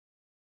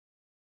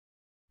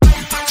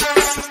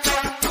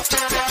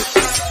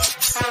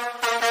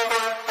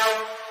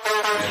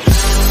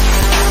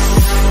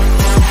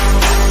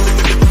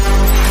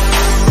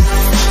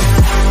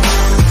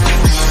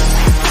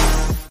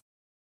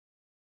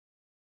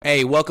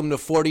Hey, welcome to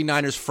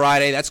 49ers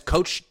Friday. That's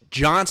Coach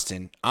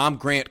Johnston. I'm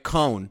Grant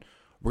Cohn.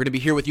 We're going to be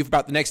here with you for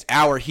about the next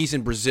hour. He's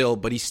in Brazil,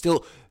 but he's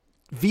still,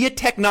 via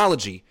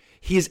technology,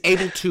 he is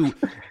able to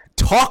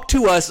talk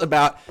to us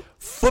about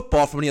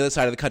football from the other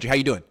side of the country. How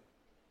you doing?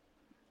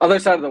 Other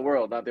side of the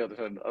world, not the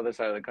other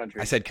side of the country.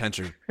 I said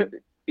country.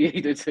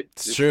 You did say-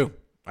 It's true.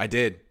 I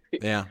did.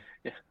 Yeah.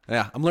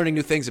 Yeah. I'm learning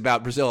new things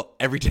about Brazil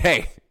every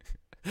day.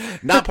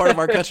 Not part of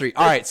our country.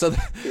 All right, so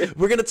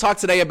we're going to talk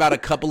today about a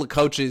couple of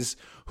coaches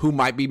who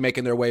might be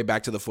making their way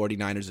back to the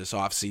 49ers this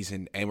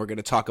offseason, and we're going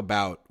to talk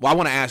about, I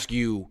want to ask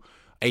you,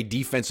 a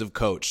defensive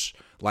coach,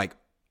 like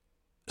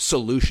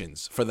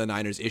solutions for the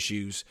Niners'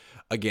 issues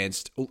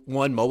against,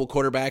 one, mobile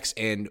quarterbacks,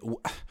 and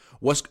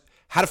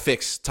how to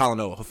fix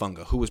Talanoa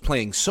Hufanga, who was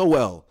playing so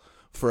well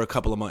for a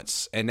couple of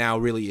months and now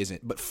really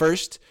isn't. But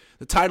first,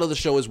 the title of the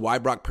show is Why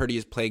Brock Purdy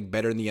is Playing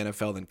Better in the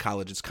NFL Than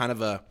College. It's kind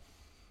of a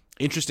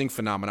interesting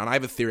phenomenon. I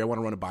have a theory. I want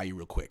to run it by you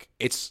real quick.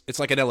 It's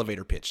like an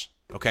elevator pitch,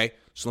 okay?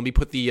 So let me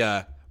put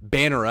the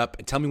banner up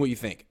and tell me what you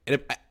think.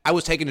 I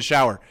was taking a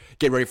shower,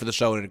 getting ready for the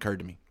show, and it occurred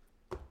to me.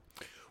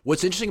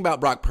 What's interesting about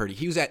Brock Purdy,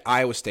 he was at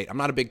Iowa State. I'm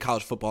not a big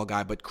college football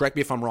guy, but correct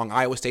me if I'm wrong,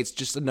 Iowa State's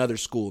just another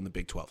school in the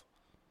Big 12.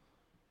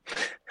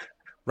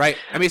 Right?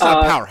 I mean, it's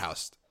not a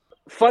powerhouse.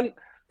 Fun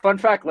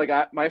fact: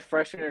 my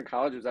freshman year in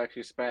college was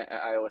actually spent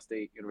at Iowa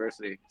State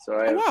University, so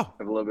I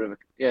have a little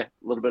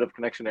bit of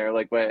connection there.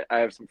 I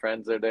have some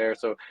friends that are there,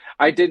 so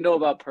I did know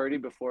about Purdy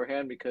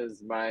beforehand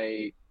because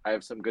I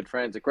have some good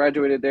friends that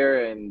graduated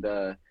there, and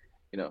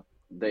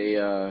they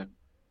have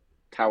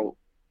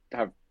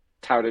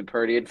touted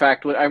Purdy. In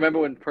fact, I remember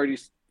when Purdy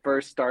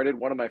first started,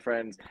 one of my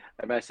friends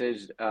I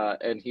messaged,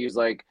 and he was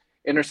like,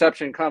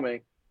 "Interception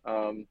coming."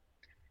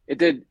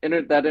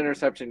 That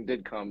interception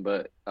did come,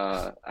 but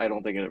I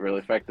don't think it really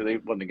affected. They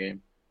won the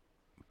game.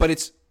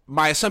 But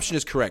my assumption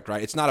is correct,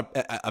 right? It's not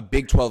a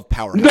Big 12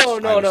 powerhouse.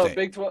 No.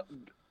 Big 12.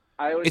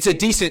 It's a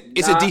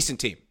decent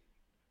team.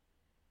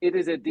 It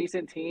is a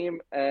decent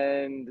team,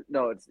 and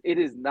no, it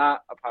is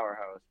not a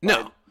powerhouse.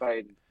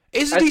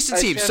 It's a decent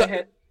team.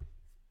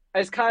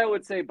 As Kyle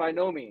would say, by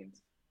no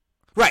means.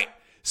 Right.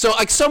 So,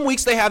 some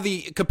weeks they have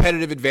the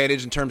competitive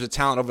advantage in terms of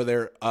talent over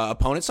their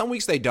opponents. Some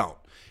weeks they don't.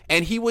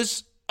 And he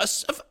was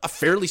a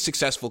fairly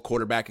successful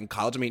quarterback in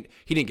college. I mean,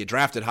 he didn't get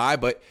drafted high,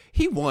 but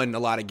he won a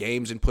lot of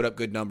games and put up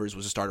good numbers,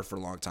 was a starter for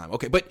a long time.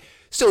 Okay, but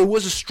still, it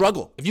was a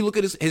struggle. If you look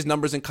at his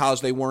numbers in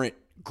college, they weren't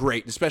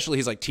great, especially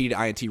his T to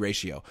INT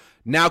ratio.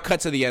 Now cut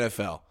to the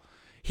NFL.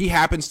 He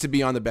happens to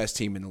be on the best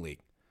team in the league.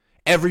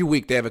 Every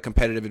week they have a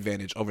competitive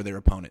advantage over their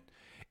opponent.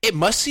 It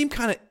must seem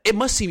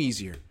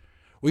easier.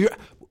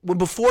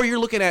 Before you're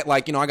looking at, I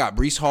got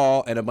Breece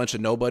Hall and a bunch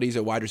of nobodies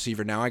at wide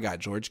receiver. Now I got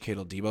George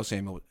Kittle, Deebo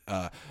Samuel,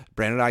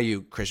 Brandon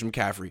Ayuk, Christian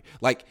McCaffrey.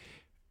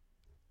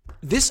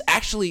 This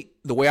actually,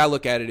 the way I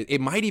look at it,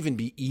 it might even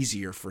be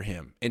easier for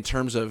him in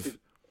terms of,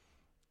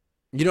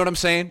 you know what I'm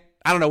saying?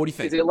 I don't know. What do you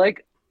think?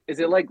 Is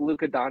it like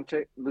Luka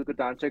Doncic,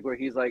 where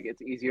he's like,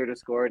 it's easier to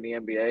score in the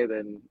NBA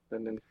than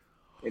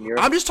in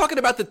Europe? I'm just talking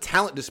about the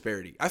talent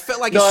disparity. I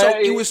felt like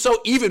it was so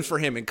even for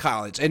him in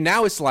college, and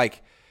now it's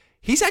like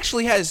he's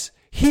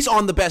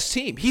on the best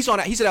team. He's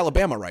at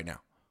Alabama right now.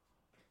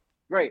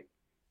 Right.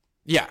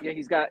 Yeah. Yeah,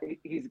 he's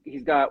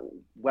got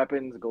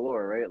weapons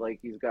galore, right?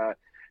 He's got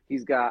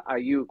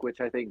Ayuk, which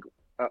I think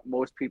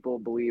most people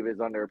believe is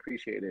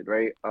underappreciated,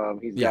 right?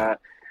 He's got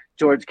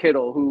George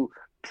Kittle, who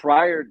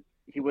prior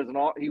he was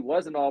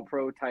an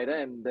all-pro tight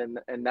end,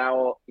 and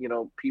now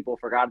people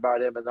forgot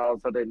about him, and all of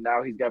a sudden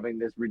now he's having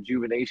this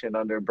rejuvenation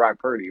under Brock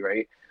Purdy,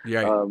 right?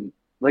 Yeah.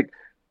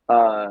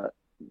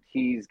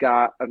 He's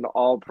got an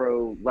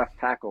all-pro left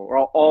tackle, or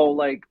all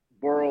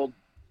world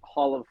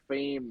Hall of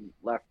Fame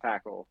left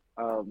tackle.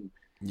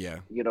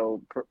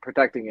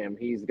 Protecting him.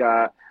 He's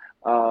got,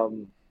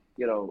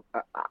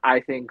 I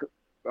think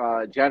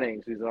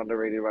Jennings, who's an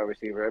underrated wide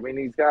receiver. I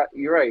mean,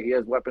 you're right. He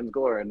has weapons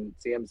galore, and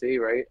CMC,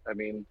 right? I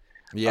mean,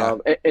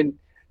 and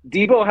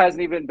Deebo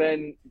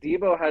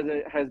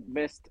has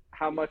missed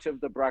how much of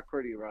the Brock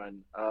Purdy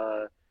run?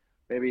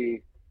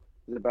 Maybe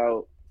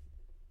about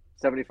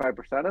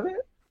 75% of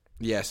it.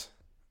 Yes.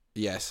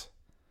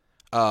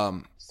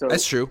 So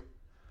that's true.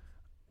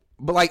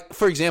 But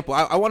for example,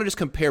 I want to just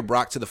compare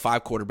Brock to the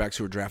 5 quarterbacks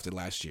who were drafted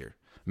last year: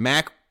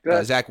 Mac,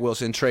 Zach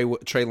Wilson, Trey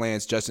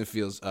Lance, Justin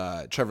Fields,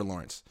 Trevor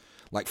Lawrence.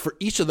 For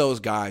each of those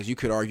guys, you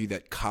could argue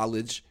that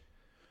college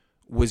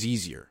was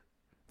easier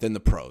than the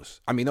pros.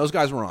 I mean, those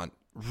guys were on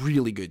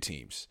really good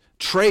teams.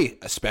 Trey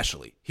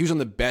especially, he was on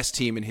the best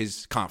team in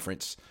his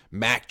conference.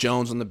 Mac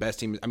Jones on the best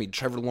team. I mean,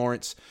 Trevor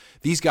Lawrence.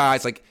 These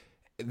guys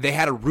they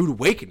had a rude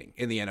awakening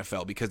in the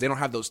NFL because they don't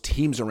have those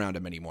teams around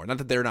them anymore. Not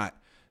that they're not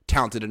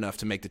talented enough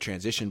to make the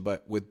transition,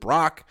 but with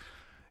Brock,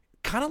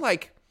 kind of I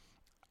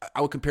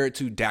would compare it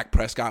to Dak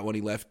Prescott when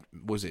he left,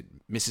 was it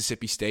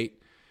Mississippi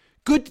State?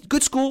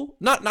 Good school,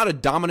 not a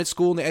dominant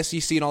school in the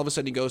SEC, and all of a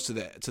sudden he goes to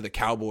the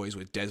Cowboys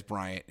with Dez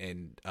Bryant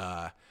and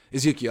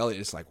Ezekiel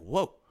Elliott. It's like,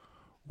 whoa,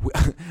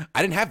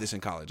 I didn't have this in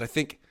college. I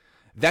think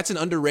that's an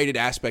underrated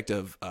aspect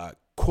of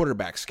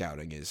quarterback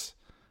scouting is,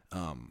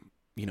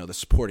 the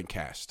supporting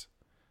cast.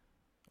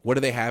 What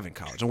do they have in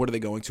college, and what are they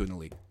going to in the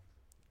league?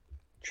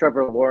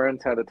 Trevor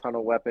Lawrence had a ton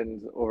of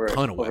weapons over at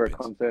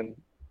Clemson.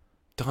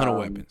 Ton of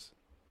weapons.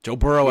 Joe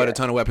Burrow had a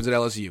ton of weapons at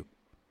LSU.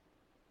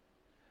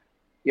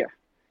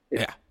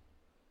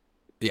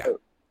 Yeah.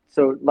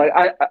 So like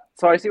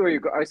I see where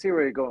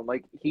you're going.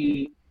 Like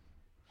he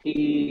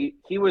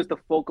was the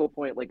focal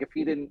point. Like if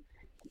he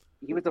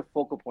was the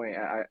focal point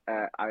at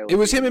Iowa. It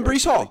was him and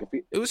Breece Hall.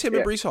 Like It was him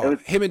and Breece Hall.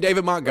 Him and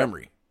David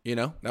Montgomery. You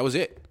know, that was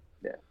it.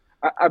 Yeah,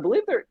 I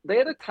believe they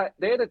had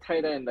a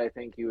tight end. I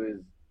think he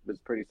was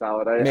pretty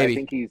solid. I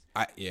think he's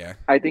might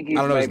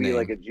be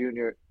like a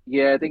junior.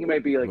 Yeah, I think he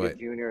might be like a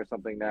junior or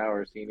something now,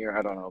 or a senior.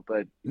 I don't know,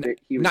 but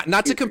he was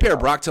not to compare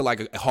Brock to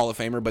like a Hall of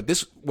Famer, but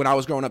this, when I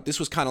was growing up, this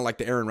was kind of like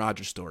the Aaron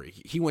Rodgers story.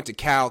 He went to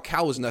Cal.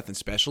 Cal was nothing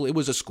special. It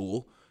was a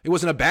school. It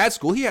wasn't a bad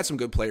school. He had some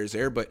good players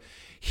there, but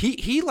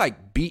he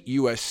like beat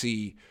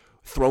USC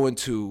throwing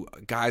to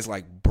guys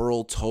like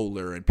Burl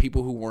Toller and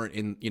people who weren't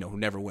in, who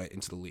never went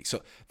into the league.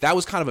 So that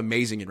was kind of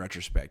amazing in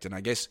retrospect. And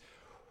I guess,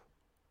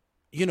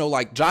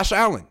 like Josh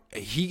Allen,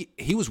 he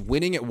was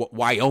winning at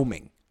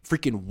Wyoming,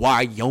 freaking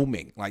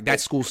Wyoming. Like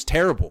that school's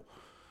terrible.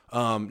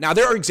 Now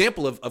there are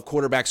examples of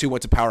quarterbacks who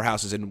went to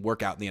powerhouses and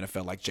work out in the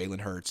NFL, like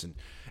Jalen Hurts, and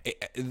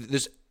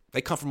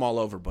they come from all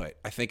over. But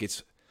I think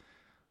it's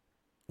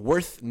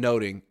worth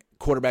noting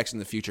quarterbacks in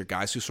the future,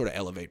 guys who sort of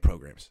elevate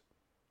programs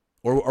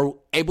or are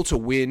able to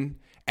win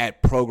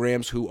at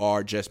programs who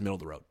are just middle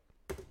of the road.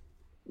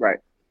 Right.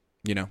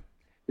 Yeah.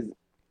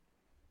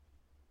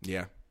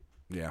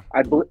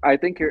 I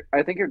think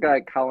your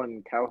guy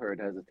Colin Cowherd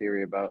has a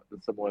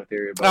similar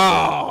theory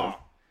about.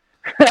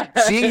 Oh,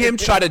 seeing him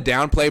try to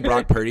downplay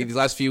Brock Purdy these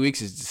last few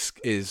weeks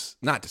is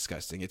not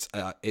disgusting.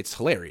 It's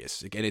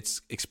hilarious and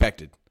it's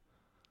expected.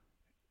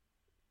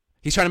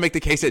 He's trying to make the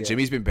case that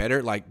Jimmy's been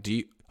better. Like, so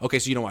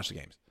you don't watch the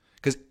games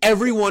because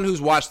everyone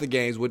who's watched the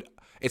games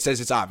it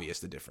says it's obvious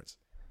the difference.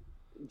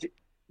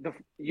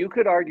 You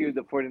could argue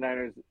the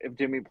 49ers, if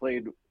Jimmy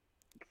played,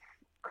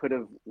 could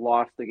have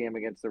lost the game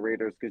against the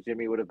Raiders because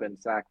Jimmy would have been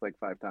sacked like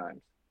 5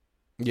 times.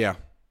 Yeah,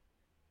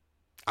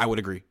 I would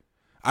agree.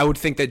 I would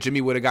think that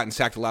Jimmy would have gotten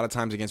sacked a lot of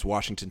times against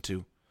Washington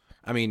too.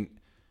 I mean,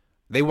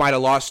 they might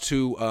have lost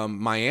to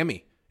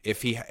Miami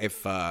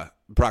if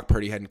Brock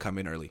Purdy hadn't come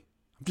in early.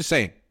 I'm just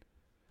saying.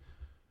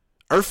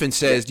 Irfan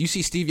says, do you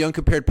see Steve Young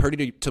compared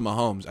Purdy to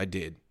Mahomes? I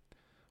did.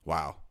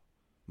 Wow.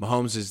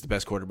 Mahomes is the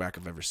best quarterback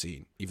I've ever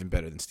seen, even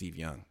better than Steve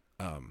Young.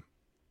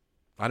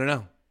 I don't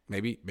know.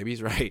 Maybe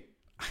he's right.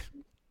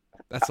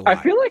 That's a lie. I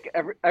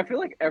feel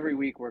like every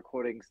week we're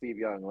quoting Steve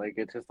Young. Like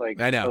it's just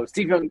like, I know. Oh,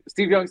 Steve Young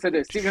said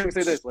this. Steve Young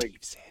said this.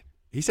 Like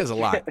he says a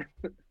lot.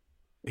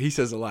 He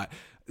says a lot.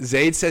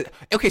 Zayd said,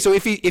 okay, so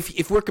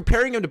if we're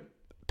comparing him to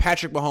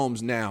Patrick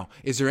Mahomes now,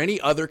 is there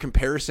any other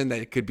comparison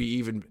that could be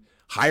even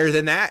higher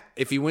than that?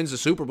 If he wins the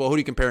Super Bowl, who do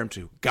you compare him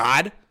to?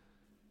 God?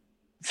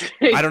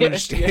 I don't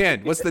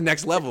understand. What's the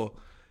next level?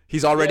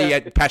 He's already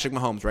at Patrick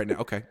Mahomes right now.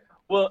 Okay.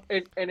 Well,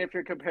 and if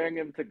you're comparing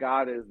him to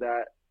God, is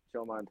that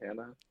Joe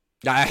Montana?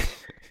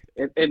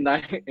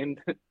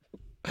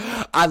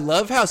 I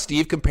love how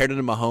Steve compared him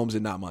to Mahomes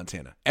and not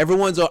Montana.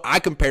 I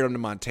compared him to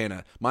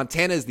Montana.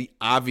 Montana is the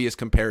obvious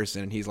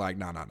comparison, and he's like,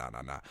 no.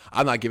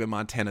 I'm not giving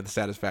Montana the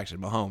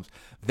satisfaction of Mahomes.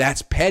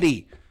 That's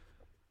petty.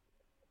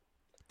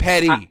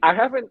 Petty. I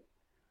haven't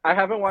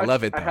watched. I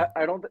love it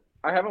though.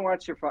 I haven't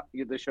watched your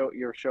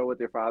show with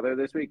your father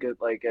this week.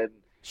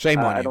 Shame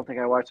on you. I don't think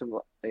I watched him.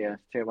 Yeah,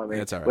 shame on me.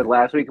 That's all right. But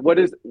last week, what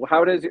does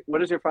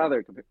your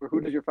father?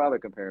 Who does your father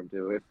compare him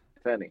to,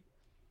 if any?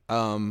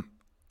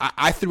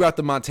 I threw out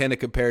the Montana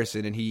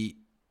comparison, and he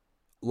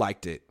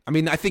liked it. I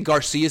mean, I think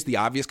Garcia is the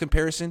obvious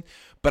comparison,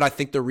 but I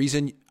think the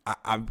reason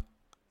I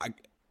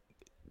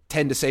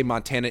tend to say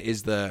Montana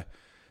is the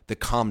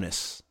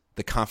calmness,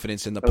 the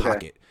confidence in the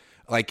pocket.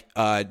 Like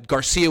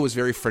Garcia was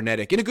very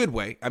frenetic in a good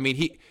way. I mean,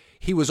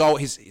 he was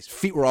always his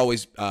feet were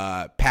always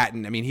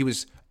patent. I mean, he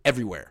was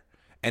everywhere,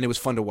 and it was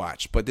fun to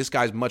watch. But this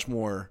guy's much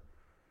more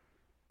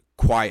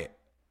quiet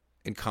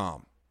and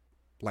calm,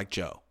 like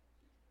Joe,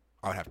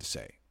 I would have to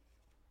say.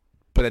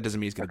 But that doesn't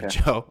mean he's going to be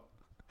Joe.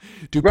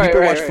 Do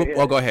people watch football?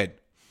 Yeah. Oh, go ahead.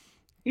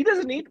 He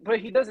doesn't need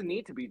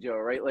to be Joe,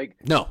 right? Like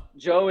no.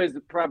 Joe is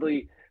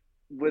probably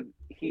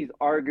he's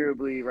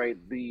arguably right.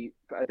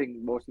 I think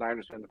most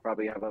Niners fans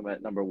probably have him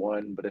at number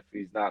 1, but if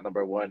he's not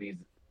number 1,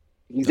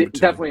 he's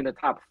definitely in the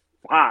top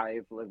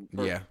 5,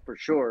 for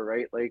sure,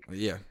 right? Like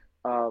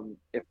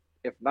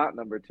if not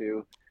number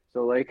 2.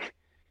 So like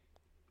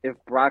if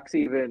Brock's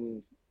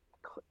even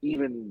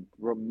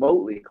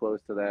remotely close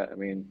to that, I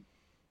mean.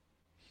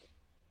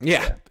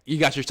 Yeah, you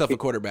got yourself a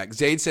quarterback.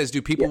 Zayd says,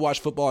 do people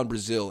watch football in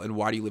Brazil, and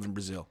why do you live in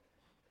Brazil?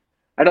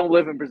 I don't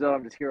live in Brazil.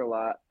 I'm just here a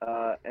lot.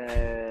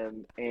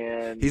 And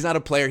he's not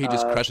a player. He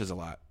just crushes a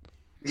lot.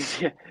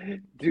 Yeah.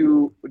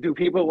 Do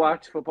people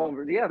watch football?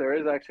 Yeah, there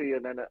is actually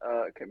a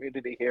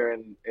community here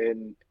in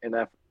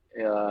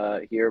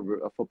here,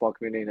 a football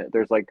community.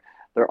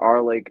 There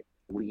are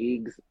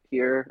leagues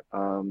here.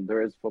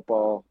 There is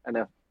football,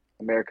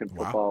 American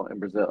football in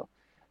Brazil.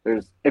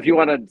 If you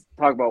want to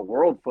talk about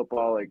world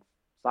football, like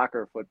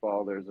soccer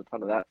football, there's a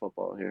ton of that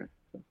football here.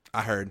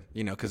 I heard,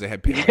 because they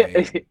had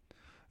Pele.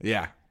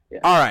 Yeah.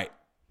 All right.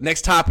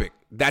 Next topic.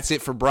 That's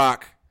it for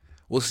Brock.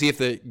 We'll see if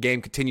the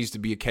game continues to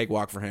be a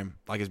cakewalk for him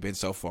like it's been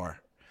so far.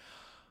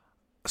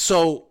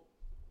 So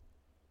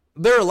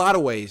there are a lot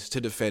of ways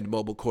to defend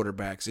mobile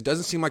quarterbacks. It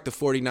doesn't seem like the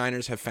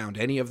 49ers have found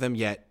any of them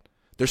yet.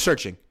 They're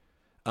searching.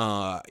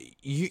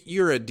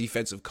 You're a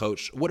defensive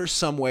coach. What are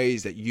some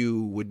ways that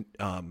you would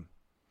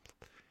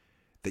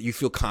that you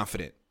feel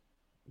confident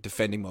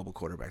defending mobile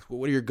quarterbacks?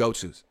 What are your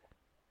go-tos?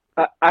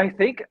 I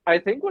think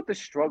what the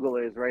struggle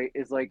is, right,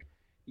 is like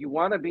you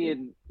want to be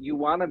in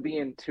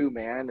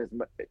 2-man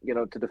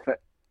to defend,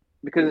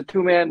 because a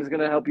 2-man is going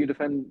to help you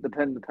defend the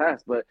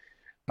pass, but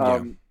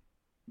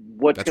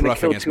what's going to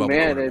kill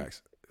 2-man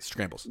is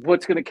scrambles.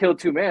 What's going to kill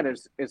 2-man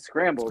is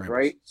scrambles,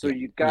 right? So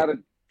you got to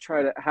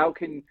try to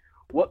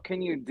what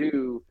can you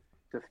do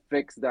to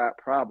fix that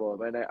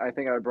problem? And I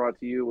think I brought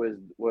to you was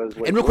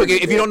and real quick,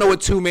 if you don't know what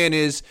 2-man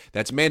is,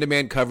 that's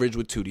man-to-man coverage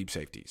with 2 deep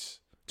safeties.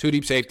 2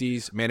 deep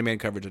safeties, man-to-man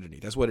coverage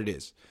underneath. That's what it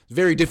is. It's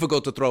very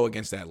difficult to throw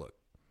against that look.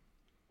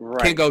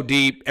 Right. Can't go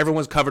deep.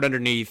 Everyone's covered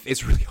underneath.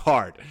 It's really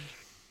hard.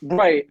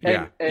 Right.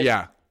 And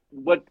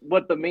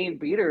What the main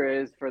beater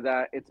is for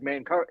that, it's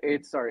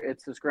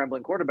the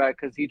scrambling quarterback,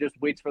 because he just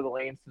waits for the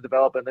lanes to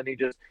develop, and then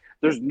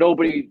there's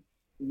nobody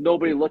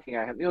looking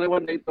at him. The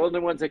only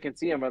ones that can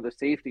see him are the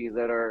safeties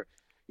that are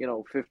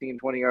 15,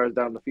 20 yards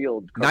down the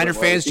field. Niner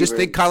fans, just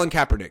think Colin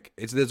Kaepernick.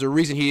 There's a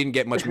reason he didn't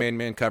get much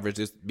man-to-man coverage,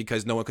 is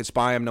because no one could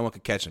spy him, no one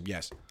could catch him.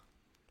 Yes.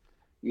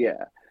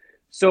 Yeah.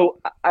 So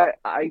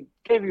I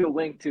gave you a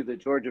link to the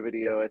Georgia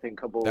video. I think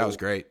that was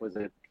great. Was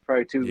it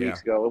probably 2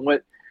 weeks ago?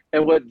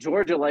 And what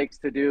Georgia likes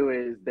to do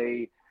is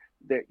they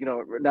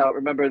now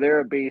remember they're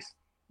a base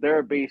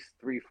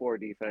 3-4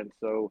 defense.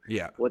 So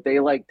what they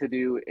like to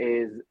do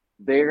is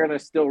they're gonna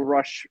still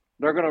rush.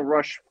 They're gonna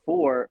rush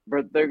 4,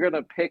 but they're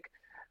gonna pick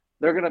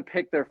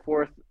their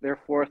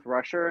fourth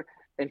rusher,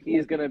 and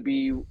he's gonna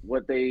be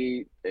what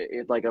they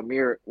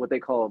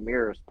call a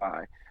mirror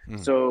spy.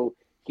 So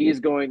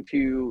he's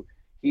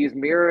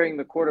mirroring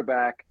the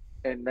quarterback,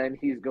 and then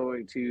he's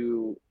going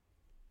to,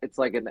 it's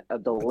like a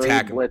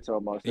delayed blitz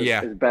almost.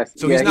 Is best.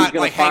 So he's not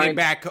hanging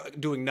back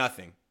doing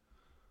nothing.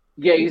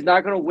 Yeah, he's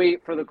not going to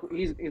wait for the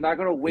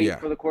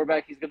for the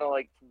quarterback. He's going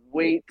to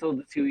wait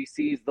till he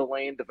sees the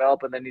lane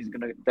develop, and then he's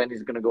going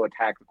to go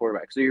attack the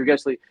quarterback.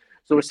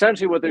 So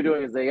essentially what they're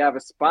doing is they have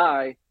a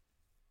spy.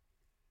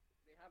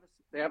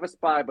 They have a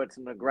spy, but it's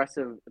an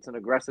aggressive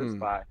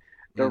spy.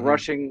 They're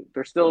rushing.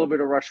 They're still able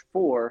to rush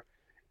 4,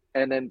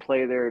 and then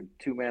play their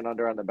 2-man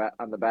under on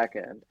the back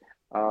end.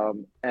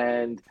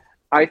 And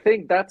I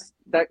think that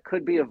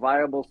could be a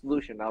viable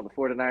solution. Now, the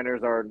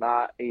 49ers are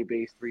not a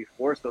base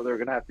 3-4, so they're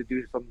going to have to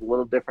do something a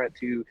little different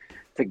to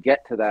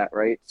get to that,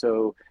 right?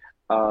 So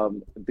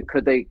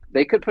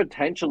they could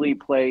potentially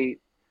play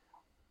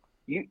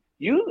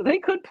they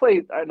could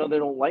play, I know they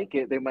don't like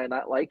it, they might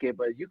not like it,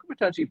 but you could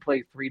potentially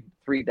play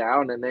three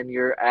down, and then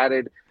you're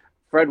added.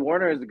 Fred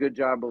Warner does a good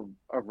job of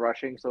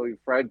rushing, so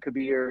Fred could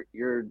be your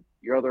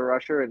other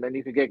rusher, and then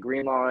you could get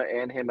Greenlaw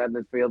and him at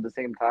the field at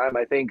the same time.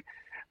 I think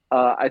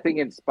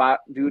in spot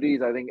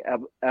duties, I think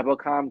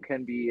Ebelcom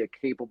can be a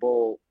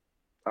capable.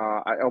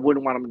 I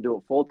wouldn't want him to do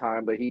it full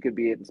time, but he could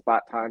be in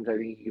spot times. I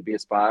think he could be a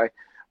spy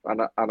on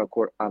a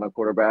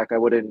quarterback. I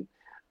wouldn't,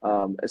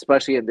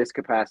 especially in this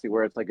capacity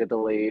where it's a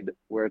delayed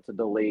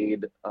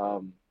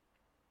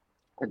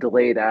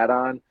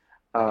add-on.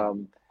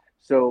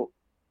 So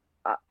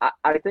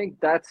I think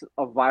that's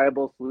a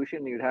viable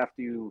solution. You'd have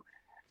to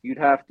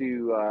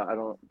I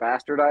don't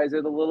bastardize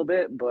it a little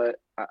bit, but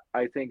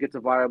I think it's a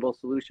viable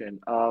solution.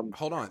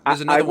 Hold on.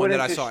 There's another one that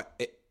I saw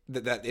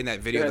that in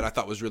that video that I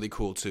thought was really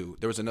cool too.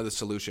 There was another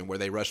solution where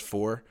they rush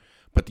 4,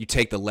 but you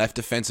take the left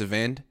defensive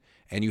end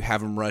and you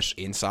have them rush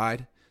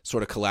inside,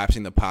 sort of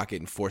collapsing the pocket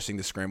and forcing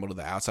the scramble to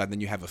the outside.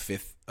 Then you have a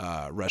 5th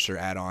rusher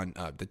add-on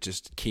that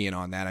just keying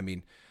on that. I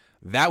mean,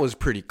 that was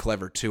pretty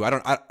clever too.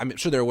 I'm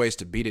sure there are ways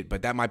to beat it,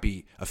 but that might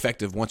be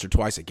effective once or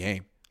twice a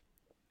game.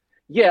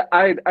 Yeah,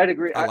 I'd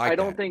agree. I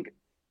don't think,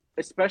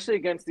 especially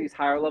against these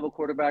higher level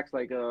quarterbacks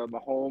like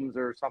Mahomes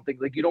or something,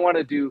 you don't want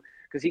to do,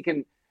 because you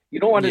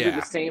don't want to do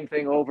the same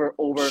thing over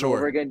and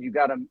over again. You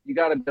gotta be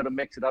able to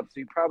mix it up. So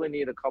you probably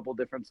need a couple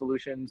different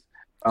solutions.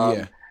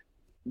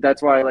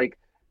 That's why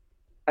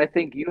I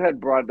think you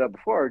had brought it up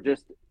before.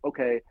 Just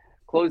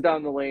close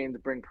down the lanes,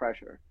 bring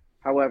pressure.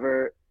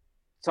 However,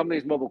 some of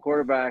these mobile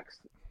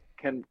quarterbacks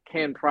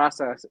can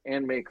process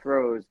and make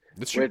throws,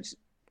 which.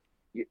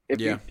 If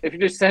you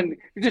just send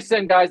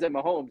guys at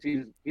Mahomes,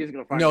 he's going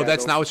to find. No,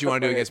 that's not what you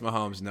want to do against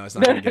Mahomes. No, it's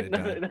not going to get it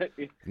done.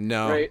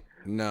 No, right?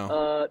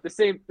 No. The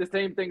same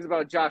things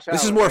about Josh Allen.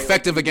 This is more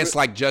effective against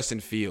Justin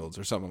Fields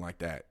or something like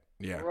that.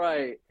 Yeah.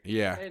 Right.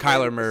 Yeah. And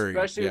Kyler Murray.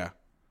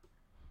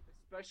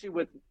 Especially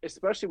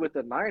with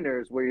the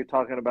Niners, where you're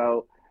talking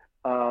about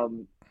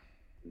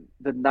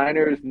the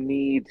Niners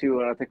need to,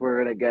 and I think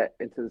we're going to get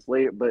into this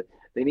later, but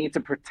they need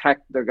to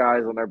protect their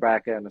guys on their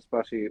back end,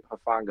 especially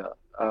Hufanga.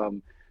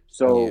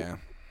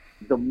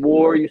 The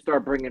more you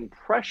start bringing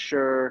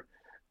pressure,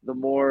 the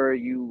more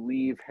you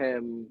leave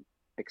him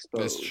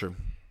exposed. That's true.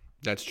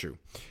 That's true.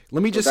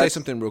 Let me just say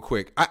something real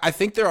quick. I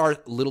think there are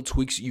little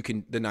tweaks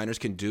the Niners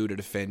can do to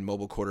defend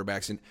mobile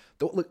quarterbacks. And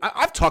look,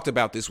 I've talked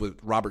about this with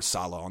Robert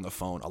Saleh on the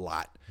phone a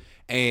lot.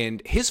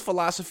 And his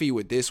philosophy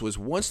with this was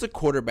once the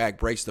quarterback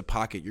breaks the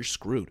pocket, you're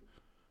screwed.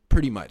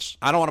 Pretty much.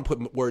 I don't want to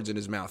put words in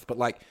his mouth, but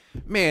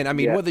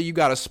whether you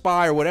got a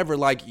spy or whatever,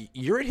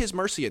 you're at his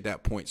mercy at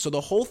that point. So the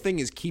whole thing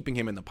is keeping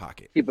him in the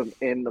pocket. Keep him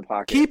in the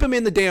pocket. Keep him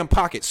in the damn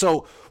pocket.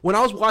 So when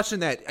I was watching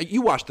that,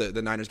 you watched the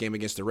Niners game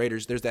against the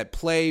Raiders, there's that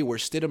play where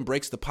Stidham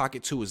breaks the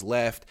pocket to his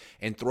left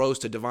and throws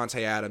to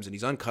Devontae Adams, and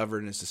he's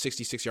uncovered, and it's a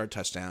 66-yard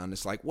touchdown.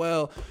 It's like,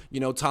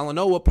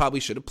 Talanoa probably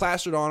should have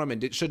plastered on him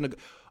and shouldn't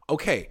have.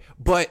 Okay,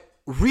 but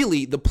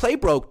really, the play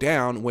broke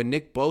down when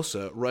Nick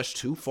Bosa rushed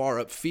too far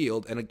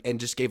upfield and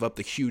just gave up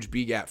the huge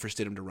B gap for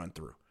Stidham to run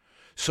through.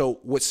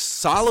 So what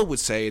Saleh would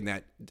say in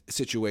that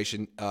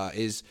situation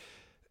is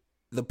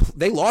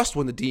they lost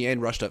when the DN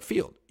rushed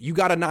upfield. You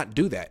got to not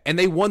do that. And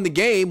they won the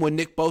game when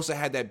Nick Bosa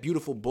had that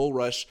beautiful bull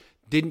rush,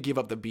 didn't give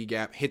up the B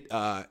gap, hit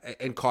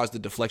and caused the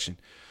deflection.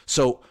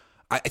 So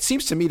it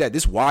seems to me that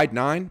this wide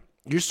nine,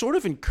 you're sort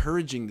of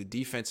encouraging the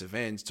defensive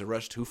ends to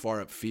rush too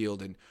far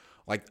upfield, and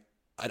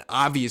an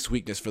obvious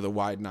weakness for the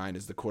wide nine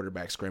is the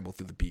quarterback scramble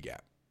through the B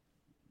gap.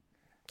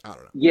 I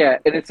don't know. Yeah,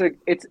 and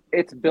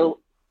it's built.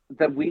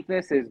 The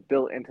weakness is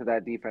built into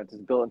that defense.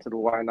 It's built into the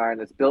wide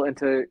nine. It's built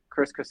into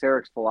Chris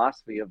Kosarek's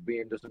philosophy of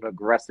being just an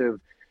aggressive,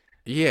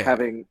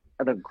 having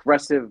an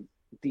aggressive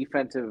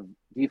defensive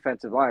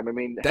line. I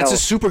mean, that's a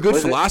super good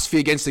philosophy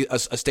against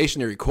a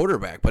stationary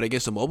quarterback, but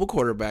against a mobile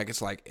quarterback,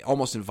 it's like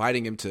almost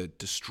inviting him to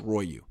destroy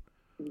you.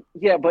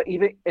 Yeah, but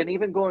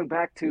even going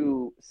back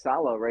to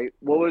Saleh, right?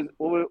 What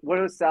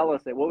does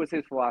Saleh say? What was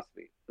his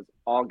philosophy? It was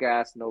all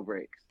gas, no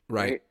brakes.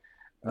 Right.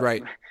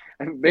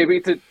 And maybe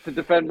to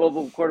defend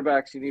mobile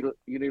quarterbacks, you need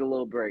a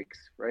little brakes,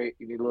 right?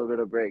 You need a little bit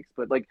of brakes.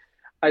 But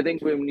I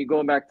think when you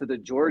go back to the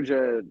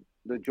Georgia.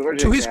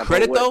 To his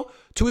credit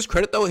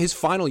though, his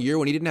final year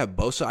when he didn't have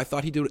Bosa, I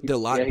thought he did a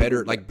lot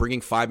better,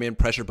 bringing 5-man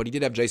pressure. But he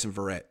did have Jason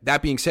Verrett.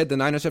 That being said, the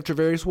Niners have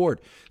Travarius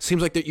Ward.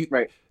 Seems like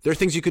there are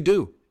things you could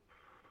do.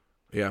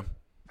 Yeah.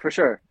 For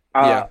sure.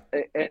 And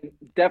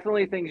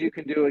definitely things you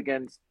can do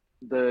against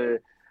the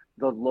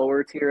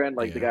lower tier end,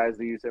 the guys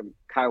that use him,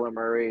 Kyler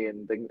Murray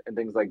and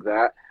things like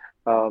that.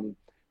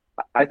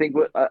 I think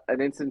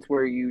an instance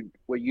what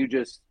you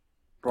just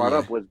brought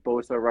up was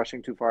Bosa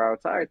rushing too far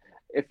outside.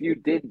 If you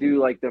did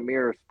do the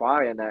mirror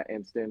spy in that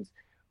instance,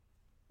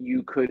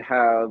 you could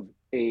have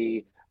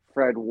a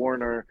Fred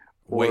Warner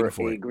or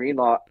a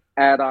Greenlaw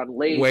add on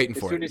late. As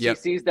soon as he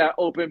sees that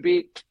open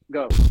beat,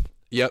 go.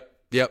 Yep.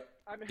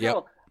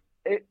 Hell,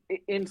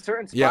 in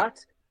certain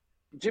spots,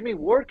 Jimmy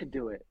Ward could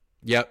do it.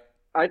 Yep.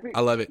 I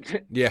love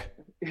it. Yeah.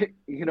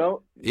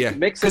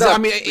 Mix it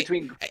up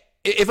between.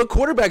 If a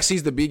quarterback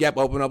sees the B gap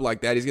open up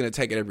like that, he's going to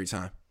take it every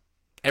time.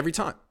 Every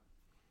time.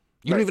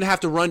 You don't even have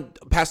to run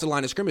past the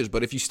line of scrimmage,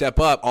 but if you step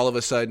up, all of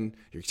a sudden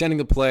you're extending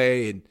the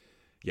play, and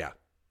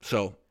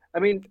So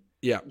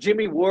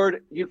Jimmy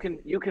Ward, you can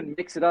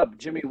mix it up.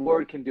 Jimmy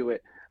Ward can do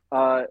it.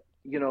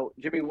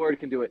 Jimmy Ward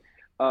can do it.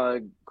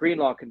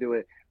 Greenlaw can do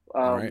it.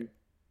 All right.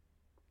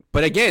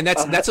 But again,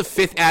 that's a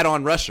fifth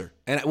add-on rusher.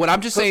 And what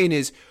I'm just saying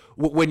is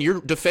when you're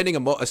defending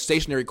a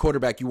stationary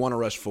quarterback, you want to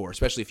rush 4,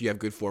 especially if you have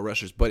good 4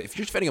 rushers. But if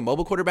you're defending a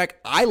mobile quarterback,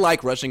 I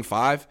like rushing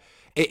 5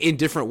 in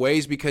different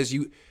ways because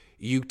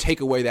you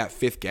take away that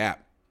fifth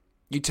gap.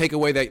 You take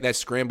away that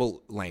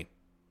scramble lane,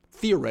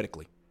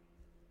 theoretically.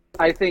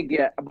 I think,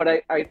 but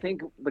I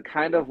think the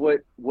kind of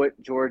what that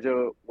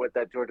Georgia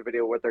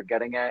video, what they're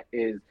getting at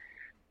is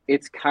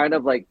it's kind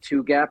of like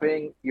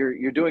 2-gapping.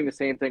 You're doing the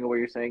same thing where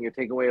you're saying you're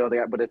taking away all the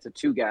gap, but it's a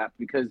 2-gap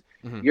because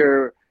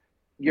you're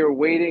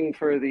waiting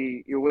for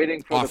the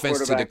offense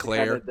the quarterback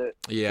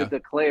to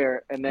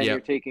declare, and then you're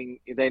taking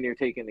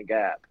the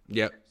gap.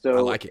 Yep. So I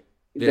like it.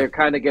 Yeah. They're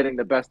kind of getting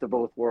the best of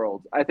both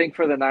worlds. I think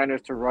for the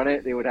Niners to run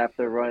it, they would have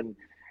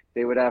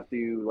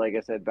to, like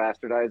I said,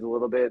 bastardize a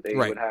little bit. They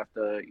would have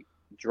to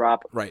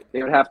drop. Right.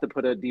 They would have to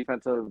put a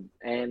defensive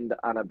end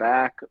on a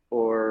back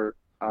or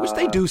which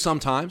they do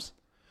sometimes.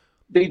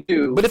 They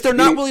do. But if they're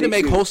not willing to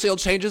make wholesale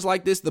changes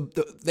like this,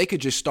 they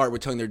could just start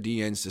with telling their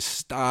DNs to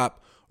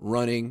stop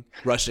rushing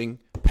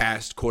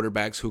past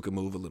quarterbacks who can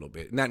move a little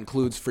bit. And that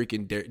includes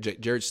freaking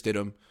Jared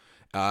Stidham.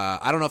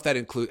 I don't know if that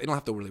includes – they don't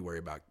have to really worry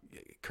about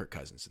Kirk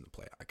Cousins in the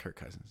play. Kirk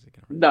Cousins.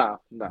 No.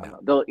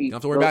 They'll eat. You don't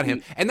have to worry about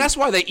him. And that's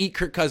why they eat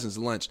Kirk Cousins'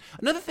 lunch.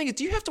 Another thing is,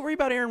 do you have to worry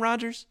about Aaron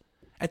Rodgers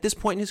at this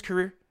point in his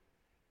career?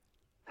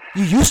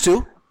 You used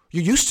to.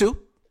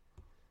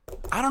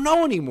 I don't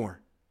know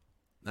anymore.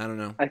 I don't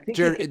know. I think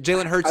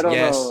Jalen Hurts,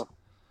 yes.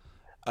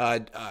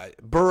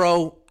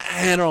 Burrow,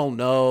 I don't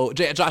know.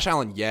 Josh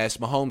Allen, yes.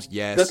 Mahomes,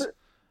 yes.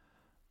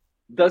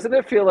 Doesn't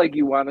it feel like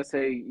you want to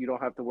say you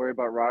don't have to worry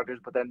about Rodgers,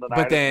 but then the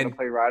Niners are going to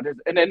play Rodgers,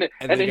 and then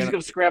he's going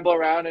to scramble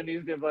around and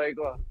he's going to be like,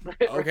 well.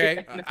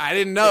 Okay, I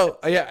didn't know.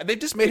 Yeah, they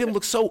just made him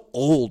look so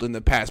old in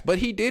the past, but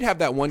he did have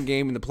that one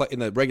game in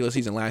the regular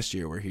season last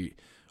year where he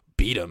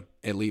beat him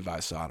at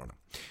Levi. So I don't know.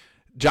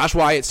 Josh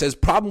Wyatt says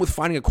problem with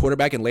finding a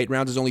quarterback in late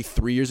rounds is only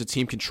 3 years of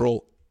team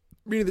control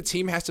Meaning the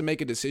team has to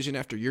make a decision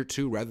after year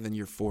 2 rather than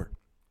year 4.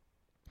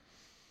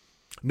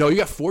 No, you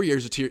got 4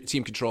 years of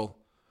team control.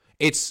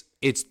 It's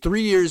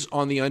 3 years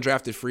on the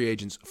undrafted free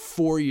agents,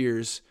 4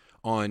 years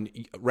on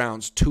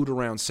rounds 2 to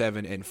round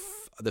 7, and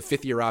the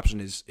 5th-year option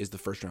is the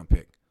first-round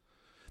pick.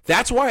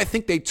 That's why I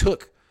think they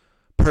took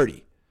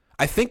Purdy.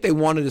 I think they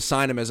wanted to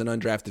sign him as an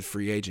undrafted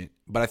free agent,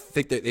 but I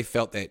think that they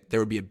felt that there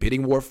would be a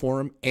bidding war for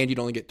him, and you'd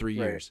only get 3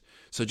 years.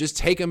 So just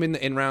take him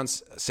in round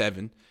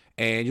 7,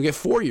 and you get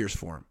 4 years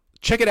for him.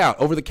 Check it out.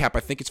 Over the cap,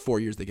 I think it's 4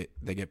 years they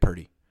get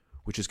Purdy,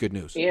 which is good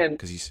news. And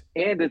because he's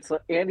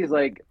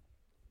like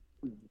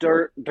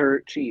dirt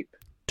cheap.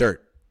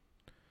 Dirt.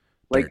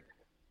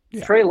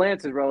 Yeah. Trey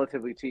Lance is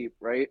relatively cheap,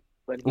 right?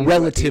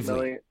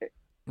 Relatively,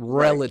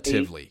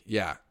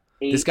 yeah.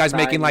 This guy's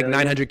making like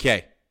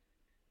 $900K.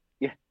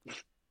 Yeah.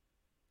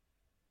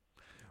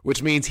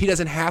 Which means he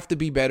doesn't have to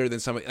be better than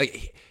somebody.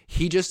 Like,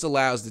 he just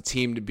allows the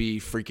team to be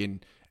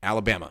freaking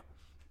Alabama.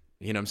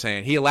 You know what I'm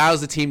saying? He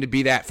allows the team to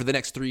be that for the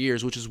next 3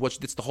 years, which is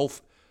it's the whole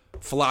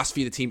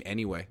philosophy of the team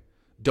anyway.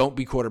 Don't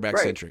be quarterback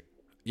centric.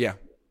 Yeah.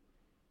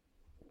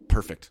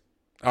 Perfect.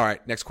 All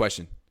right, next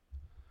question.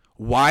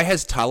 Why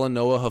has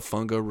Talanoa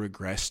Hufanga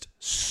regressed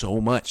so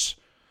much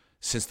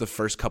since the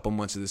first couple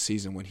months of the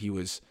season when he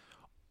was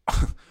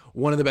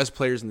one of the best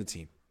players in the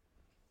team?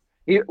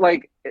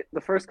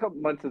 The first couple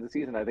months of the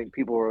season, I think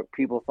people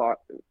thought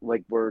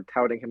were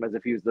touting him as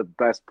if he was the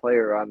best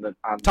player on the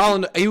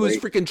Talanoa. He was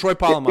freaking Troy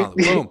Polamalu.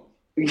 Boom.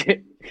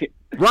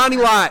 Ronnie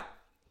Lott.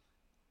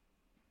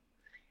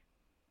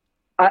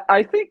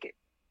 I think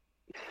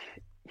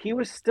he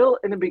was still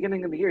in the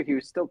beginning of the year. He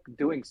was still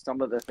doing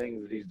some of the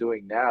things that he's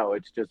doing now.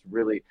 It's just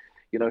really,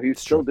 he's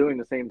still doing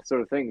the same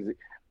sort of things.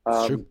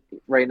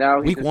 Right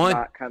now, he's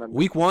not kind of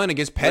week 1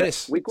 against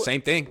Pettis.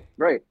 Same thing.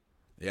 Right.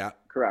 Yeah.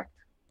 Correct.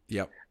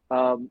 Yep.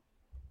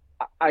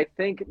 I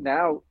think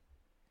now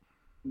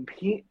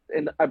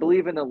I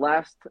believe in the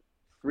last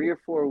 3 or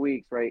 4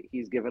 weeks, right?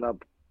 He's given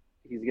up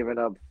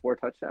 4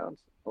 touchdowns.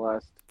 The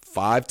last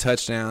 5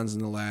 touchdowns in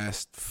the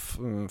last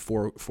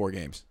four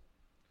games.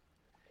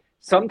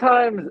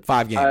 Sometimes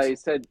 5 games. I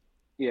said,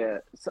 yeah.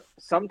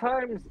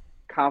 Sometimes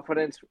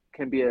confidence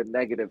can be a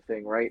negative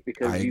thing, right?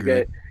 Because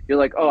you're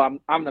like, oh,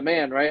 I'm the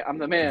man, right? I'm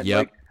the man.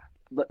 Yep.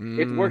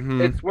 It's worked.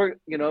 It's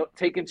worked.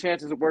 Taking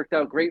chances have worked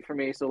out great for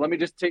me. So let me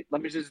just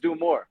do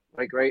more.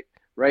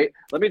 Right.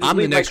 Let me. Just I'm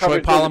the next Troy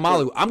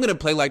Polamalu. I'm gonna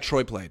play like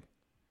Troy played.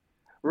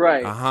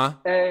 Right.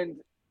 And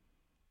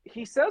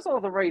he says all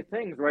the right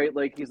things, right?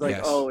 Like he's like,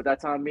 oh,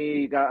 that's on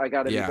me. I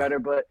got to be better,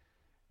 but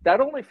that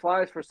only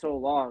flies for so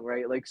long,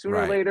 right? Like sooner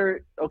or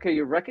later, okay,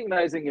 you're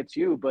recognizing it's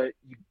you, but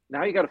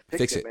now you got to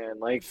fix it, man.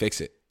 Like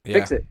fix it. Yeah.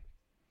 Fix it.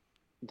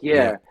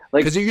 Yeah.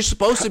 Because you're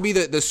supposed to be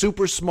the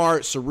super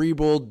smart,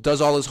 cerebral,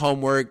 does all his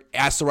homework,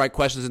 asks the right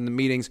questions in the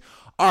meetings.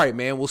 All right,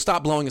 man, we'll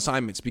stop blowing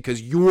assignments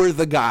because you're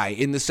the guy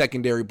in the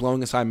secondary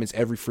blowing assignments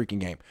every freaking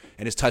game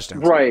and his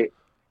touchdowns. Right.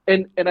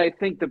 And I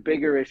think the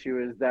bigger issue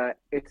is that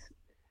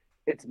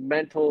it's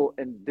mental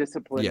and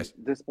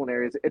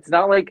disciplinary. It's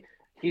not like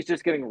he's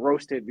just getting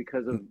roasted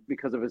because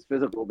of his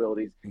physical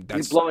abilities.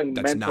 He's blowing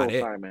mental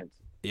assignments.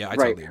 Yeah, I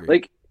totally agree.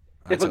 Like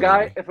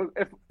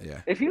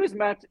if he was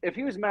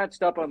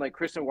matched up on like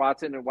Christian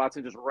Watson and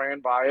Watson just ran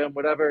by him,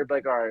 whatever,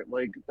 like all right,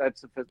 like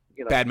that's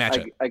bad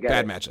matchup. I get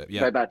bad it. matchup.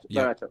 Yeah. Bad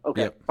matchup.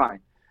 Okay, fine.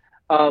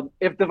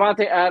 If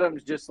Devontae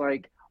Adams just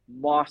like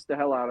mossed the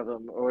hell out of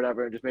him or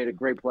whatever and just made a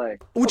great play,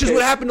 which is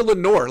what happened to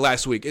Lenore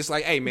last week. It's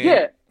like, hey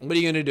man, what are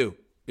you gonna do?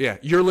 Yeah,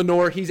 you're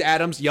Lenore, he's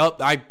Adams.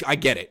 Yup, I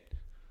get it.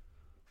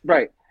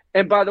 Right.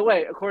 And by the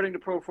way, according to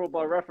Pro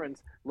Football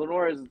Reference,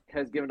 Lenore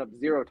has given up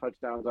 0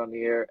 touchdowns on the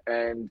year,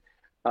 and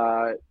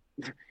Talanoa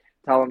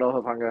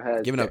Hufanga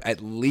has given up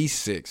at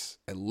least six,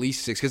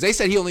 because they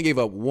said he only gave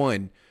up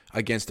 1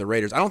 against the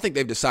Raiders. I don't think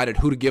they've decided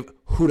who to give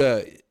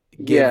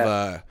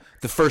the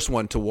first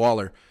one to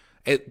Waller.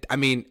 It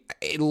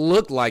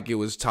looked like it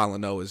was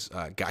Talanoa's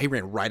guy. He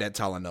ran right at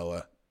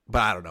Talanoa,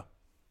 but I don't know.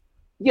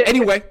 Yeah.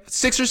 Anyway,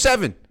 6 or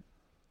 7.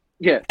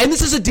 Yeah. And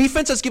this is a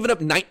defense that's given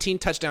up 19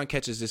 touchdown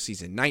catches this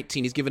season.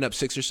 19. He's given up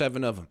 6 or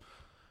 7 of them.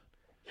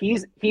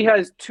 He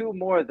has 2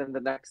 more than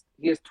the next.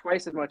 He has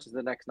twice as much as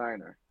the next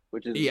Niner,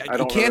 which is it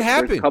can't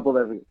happen. A couple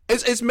that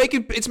it's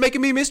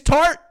making me miss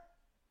Tart.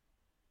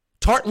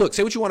 Tart, look,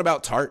 say what you want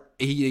about Tart.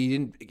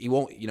 He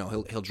won't,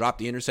 he'll drop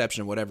the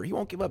interception or whatever. He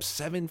won't give up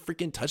 7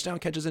 freaking touchdown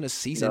catches in a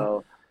season.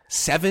 No.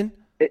 7.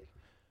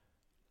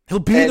 He'll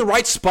be in the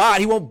right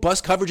spot. He won't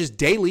bust coverages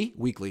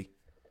weekly.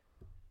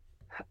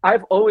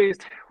 I've always,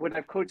 when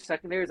I've coached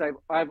secondaries,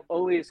 I've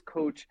always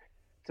coached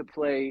to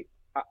play.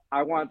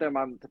 I want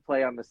them to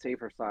play on the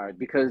safer side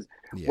because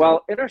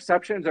while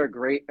interceptions are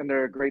great and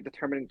they're a great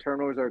determining,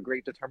 turnovers are a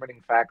great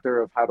determining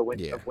factor of how to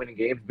win of winning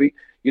games. But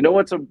you know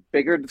what's a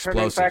bigger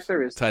determining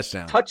factor is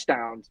touchdowns.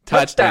 Touchdowns.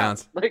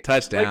 Touchdowns, like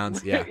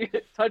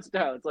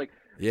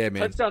yeah,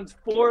 man. Touchdowns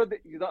for the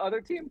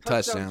other team.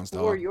 Touchdowns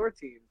for your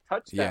team.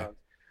 Touchdowns.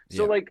 Yeah.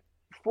 So like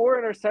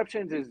 4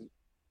 interceptions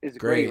is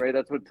great, right?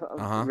 That's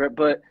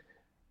what.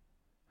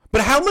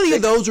 But how many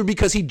of those were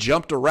because he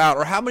jumped a route,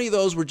 or how many of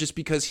those were just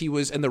because he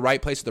was in the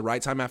right place at the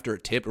right time after a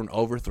tip or an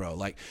overthrow?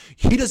 Like,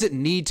 he doesn't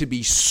need to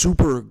be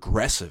super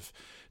aggressive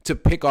to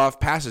pick off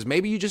passes.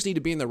 Maybe you just need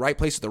to be in the right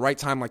place at the right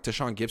time like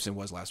Tashaun Gibson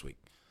was last week.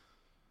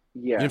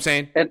 Yeah. You know what I'm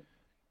saying?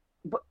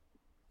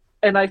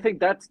 And I think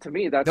that's, to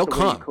me, that's they'll the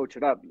come. way you coach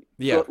it up.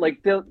 Yeah. So,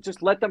 like, they'll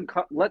just let them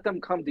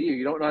come to you.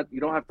 You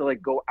don't have to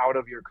like go out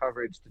of your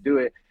coverage to do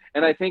it.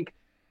 And I think,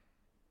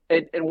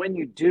 and when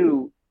you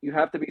do, you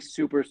have to be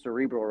super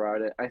cerebral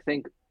about it. I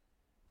think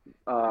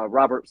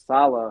Robert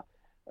Saleh,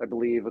 I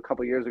believe, a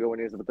couple of years ago when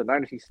he was with the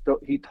Niners,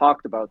 he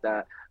talked about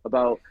that,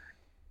 about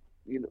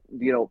you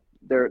know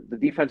the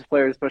defensive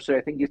players, especially.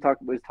 I think was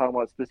talking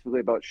about specifically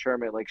about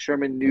Sherman. Like,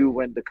 Sherman knew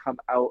when to come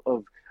out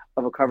of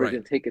a coverage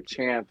and take a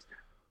chance,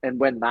 and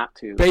when not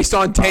to, based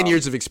on 10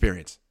 years of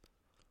experience.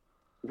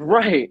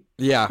 Right.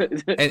 Yeah.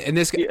 And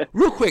this guy,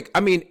 real quick, I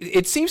mean,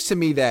 it seems to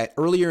me that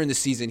earlier in the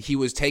season he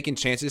was taking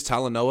chances,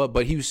 Talanoa,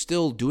 but he was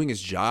still doing his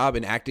job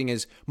and acting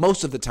as,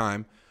 most of the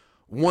time,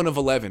 1 of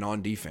 11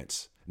 on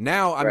defense.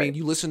 Now, I mean,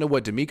 you listen to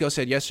what D'Amico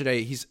said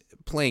yesterday, he's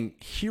playing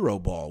hero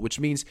ball,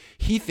 which means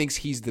he thinks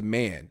he's the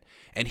man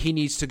and he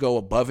needs to go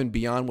above and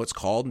beyond what's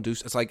called and do.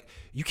 It's like,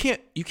 you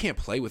can't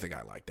play with a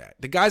guy like that.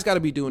 The guy's got to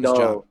be doing his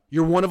job.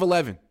 You're 1 of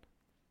 11.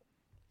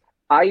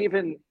 I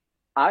even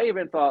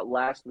thought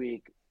last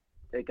week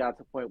it got to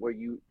the point where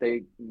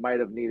they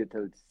might have needed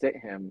to sit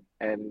him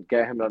and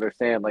get him to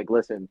understand, like,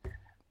 listen,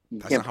 you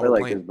can't play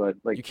like this, but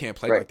like, you can't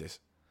play like this.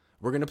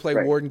 We're going to play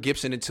Ward and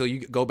Gibson until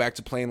you go back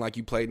to playing like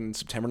you played in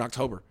September and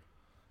October.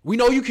 We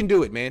know you can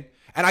do it, man.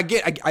 And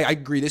I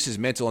agree, this is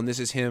mental, and this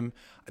is him.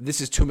 This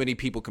is too many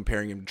people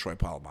comparing him to Troy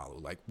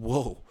Polamalu. Like,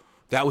 whoa,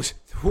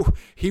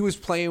 he was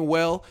playing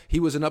well. He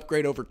was an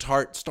upgrade over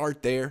Tart.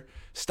 Start there.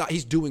 Stop.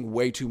 He's doing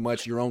way too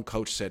much. Your own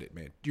coach said it,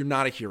 man. You're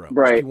not a hero.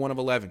 Right. Just be 1 of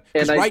 11.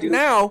 Because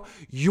now,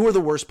 you're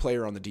the worst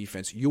player on the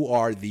defense. You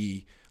are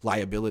the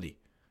liability.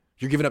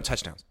 You're giving up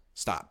touchdowns.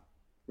 Stop.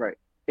 Right.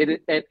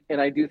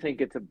 And I do think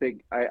it's a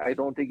big – I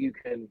don't think you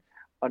can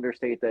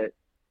understate that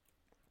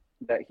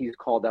he's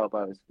called out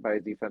by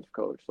his defensive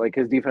coach. Like,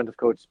 his defensive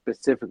coach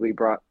specifically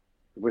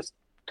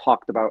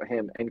talked about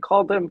him and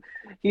called him.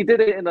 He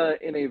did it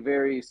in a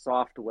very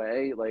soft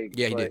way. Like,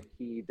 yeah,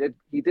 he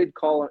did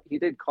call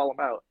him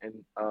out.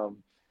 And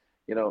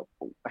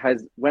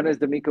when has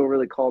D'Amico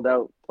really called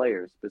out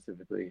players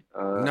specifically?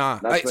 Nah.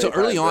 So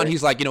early on,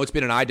 he's like, it's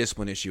been an eye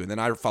discipline issue, and then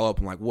I follow up.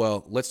 I'm like,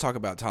 well, let's talk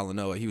about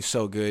Talanoa. He was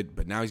so good,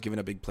 but now he's giving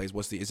up big plays.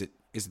 Is it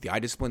the eye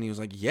discipline? He was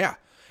like, yeah.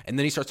 And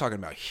then he starts talking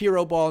about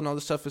hero ball and all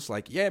this stuff. It's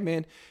like, yeah,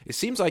 man, it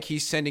seems like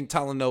he's sending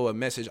Talanoa a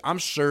message. I'm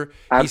sure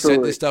he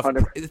said this stuff.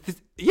 100%.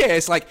 Yeah,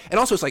 it's like, and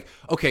also it's like,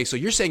 okay, so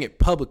you're saying it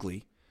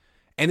publicly,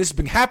 and this has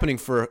been happening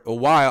for a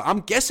while.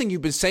 I'm guessing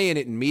you've been saying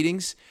it in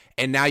meetings,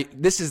 and now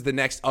this is the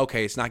next,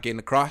 okay, it's not getting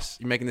across.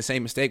 You're making the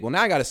same mistake. Well,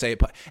 now I got to say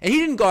it. And he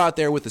didn't go out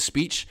there with a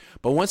speech,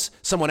 but once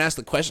someone asked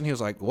the question, he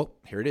was like, well,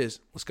 here it is.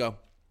 Let's go.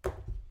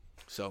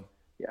 So,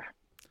 yeah.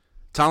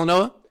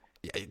 Talanoa,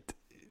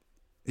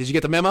 did you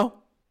get the memo?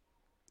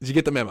 Did you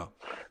get the memo?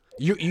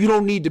 You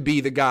don't need to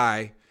be the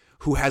guy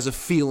who has a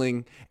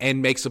feeling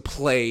and makes a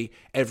play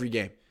every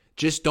game.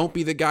 Just don't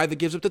be the guy that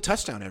gives up the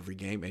touchdown every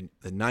game, and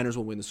the Niners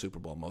will win the Super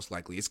Bowl most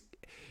likely.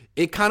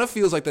 It kind of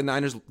feels like the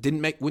Niners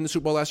didn't win the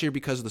Super Bowl last year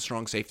because of the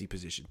strong safety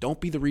position. Don't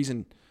be the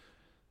reason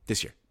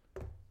this year.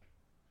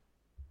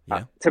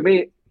 Yeah. To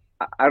me,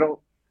 I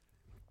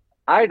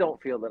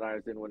don't feel the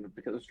Niners didn't win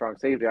because of strong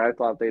safety. I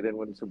thought they didn't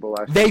win the Super Bowl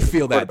last year. They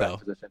feel that, though.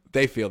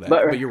 They feel that.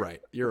 But you're right.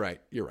 You're right.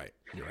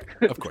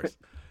 Of course.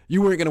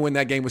 You weren't going to win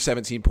that game with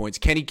 17 points.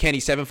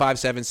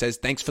 Kenny757 says,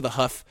 thanks for the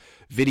Huff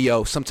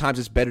video. Sometimes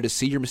it's better to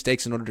see your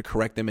mistakes in order to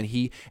correct them, and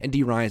he and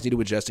D. Ryans need to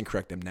adjust and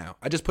correct them now.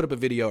 I just put up a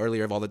video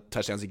earlier of all the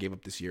touchdowns he gave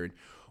up this year. And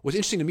what's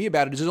interesting to me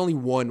about it is there's only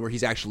one where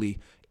he's actually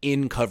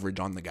in coverage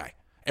on the guy.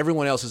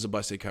 Everyone else is a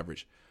busted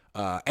coverage.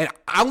 And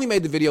I only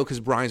made the video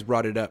because Brian's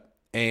brought it up.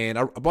 And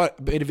I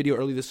made a video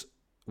early this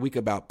week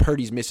about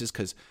Purdy's misses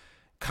because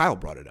Kyle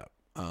brought it up.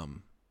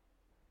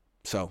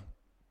 So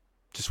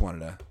just wanted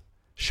to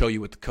show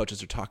you what the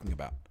coaches are talking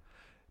about.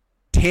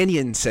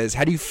 Tanyan says,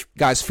 how do you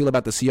guys feel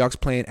about the Seahawks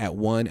playing at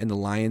 1 and the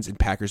Lions and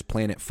Packers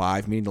playing at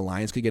 5, meaning the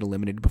Lions could get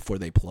eliminated before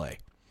they play?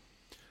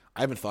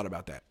 I haven't thought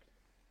about that.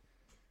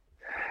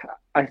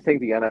 I think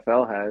the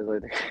NFL has.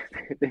 Like,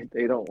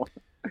 they don't want.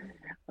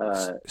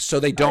 So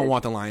they don't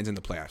want the Lions in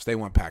the playoffs. They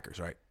want Packers,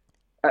 right?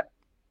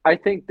 I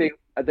think they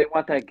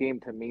want that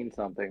game to mean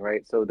something,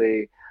 right? So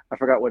I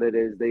forgot what it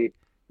is. They're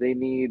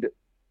going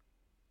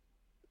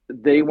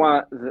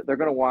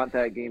to want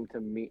that game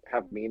to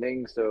have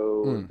meaning.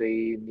 So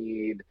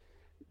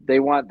they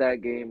want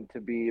that game to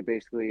be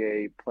basically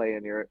a play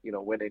in your,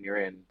 win and you're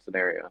in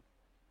scenario.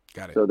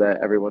 Got it. So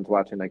that everyone's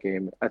watching that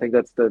game. I think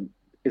that's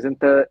isn't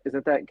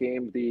that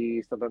game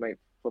the Sunday Night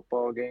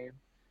Football game?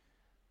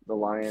 The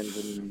Lions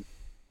and.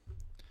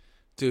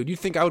 Dude, you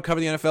think I would cover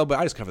the NFL, but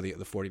I just cover the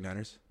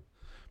 49ers.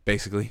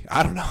 Basically.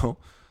 I don't know.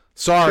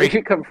 Sorry. You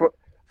could cover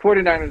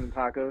 49ers and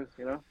tacos,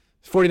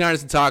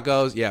 49ers and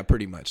tacos. Yeah,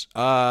 pretty much.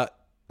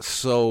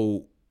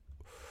 So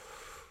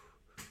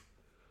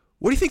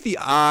What do you think the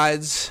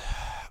odds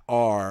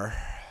are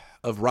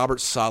of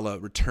Robert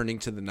Saleh returning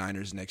to the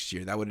Niners next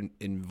year? That would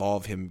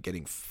involve him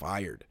getting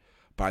fired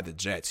by the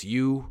Jets.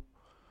 You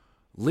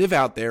live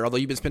out there, although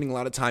you've been spending a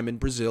lot of time in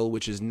Brazil,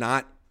 which is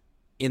not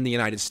in the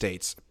United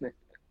States.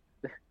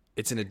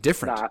 It's in a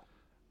different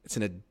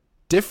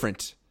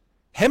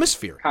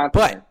hemisphere. Continent.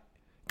 But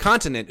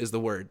continent is the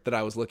word that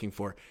I was looking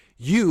for.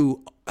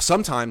 You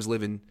sometimes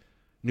live in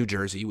New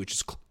Jersey,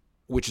 which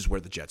is where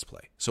the Jets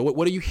play. So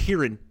what are you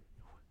hearing?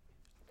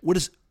 What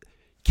is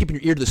keeping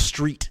your ear to the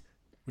street?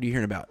 What are you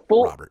hearing about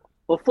Robert?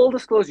 Well, full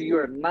disclosure,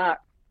 we're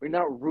not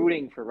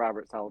rooting for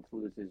Robert Saleh to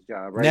lose his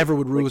job, right? Never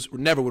would root for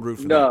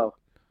that.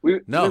 We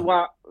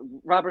want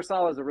Robert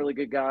Saleh is a really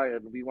good guy,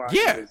 and we want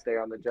him to stay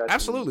on the Jets.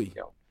 Absolutely.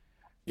 And,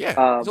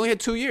 Yeah, he's only had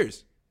 2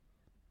 years.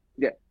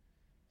 Yeah.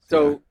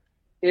 So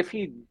if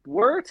he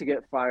were to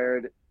get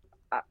fired,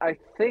 I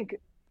think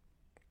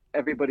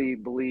everybody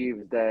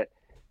believes that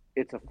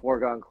it's a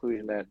foregone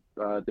conclusion that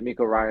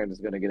DeMeco Ryans is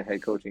going to get a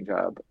head coaching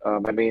job.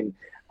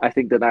 I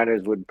think the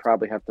Niners would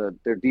probably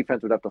their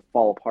defense would have to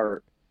fall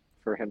apart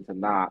for him to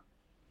not.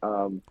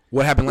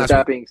 What happened last week?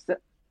 That being said,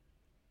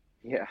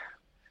 yeah.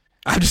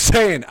 I'm just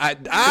saying, I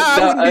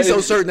wouldn't be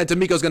so certain that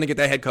DeMeco's going to get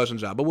that head coaching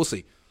job, but we'll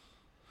see.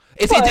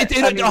 It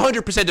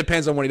 100%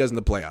 depends on what he does in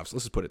the playoffs.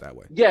 Let's just put it that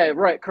way. Yeah,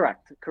 right.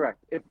 Correct.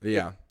 If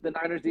the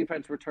Niners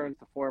defense returns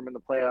to form in the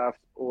playoffs,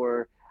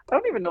 or I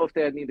don't even know if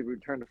they need to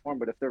return to form,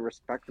 but if they're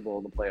respectable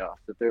in the playoffs,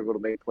 if they're able to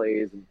make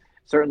plays, and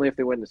certainly if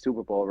they win the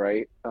Super Bowl,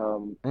 right?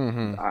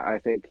 I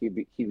think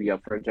he'd be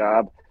up for a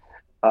job.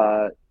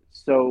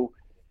 So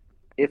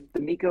if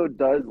DeMeco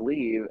does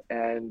leave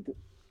and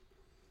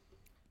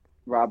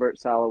Robert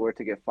Saleh were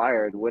to get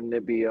fired, wouldn't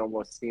it be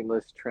almost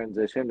seamless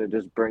transition to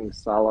just bring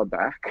Saleh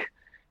back?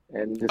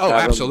 And just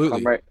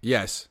absolutely.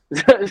 Yes.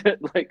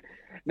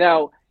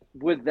 Now,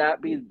 would that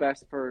be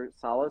best for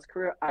Saleh's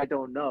career? I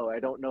don't know.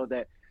 I don't know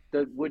that.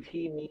 Would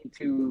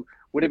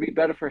it be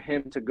better for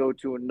him to go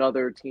to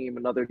another team,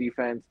 another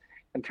defense,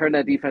 and turn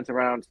that defense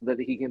around so that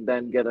he can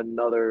then get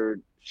another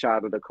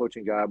shot at a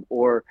coaching job?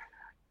 Or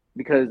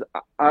because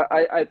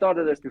I thought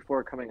of this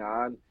before coming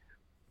on,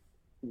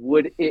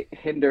 would it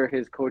hinder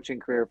his coaching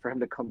career for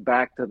him to come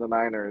back to the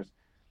Niners,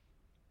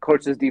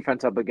 coach this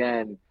defense up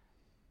again?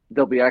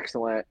 They'll be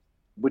excellent.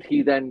 Would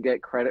he then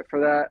get credit for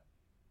that?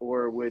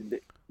 Or would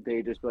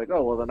they just be like,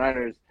 oh, well, the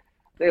Niners,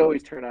 they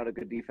always turn out a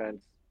good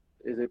defense.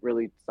 Is it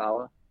really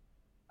Saleh?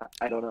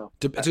 I don't know.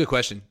 That's a good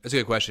question.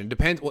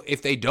 Depends. Well,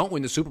 if they don't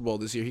win the Super Bowl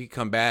this year, he could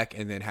come back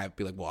and then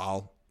be like, well,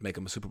 I'll make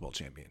him a Super Bowl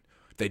champion.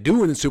 If they do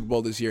win the Super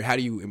Bowl this year, how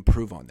do you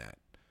improve on that?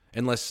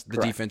 Unless the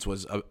defense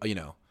was,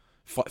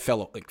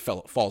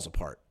 falls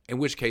apart. In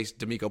which case,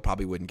 DeMeco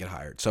probably wouldn't get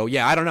hired. So,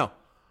 yeah, I don't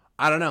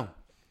know.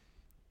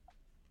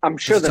 I'm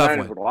sure the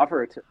Niners would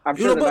offer it.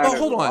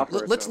 Hold on.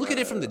 Let's look at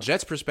it from the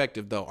Jets'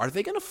 perspective, though. Are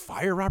they going to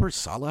fire Robert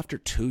Saleh after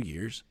 2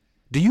 years?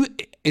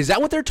 Is that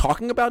what they're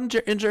talking about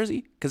in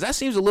Jersey? Because that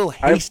seems a little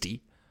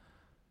hasty.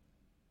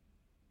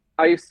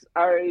 I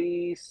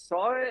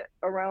saw it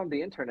around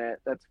the internet.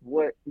 That's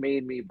what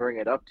made me bring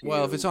it up to you.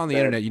 Well, if it's on the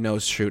internet,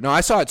 it's true. No, I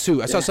saw it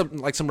too. I saw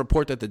some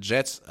report that the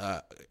Jets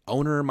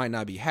owner might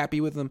not be happy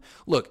with them.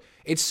 Look,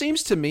 it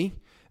seems to me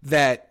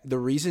that the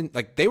reason,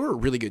 they were a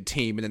really good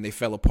team and then they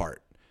fell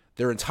apart.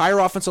 Their entire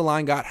offensive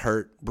line got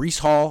hurt. Breece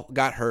Hall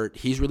got hurt.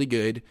 He's really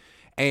good.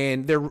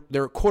 And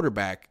their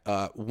quarterback,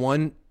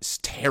 one's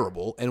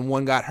terrible and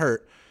one got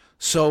hurt.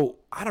 So,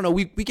 I don't know.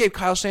 We gave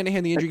Kyle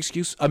Shanahan the injury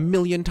excuse a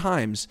million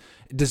times.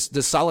 Does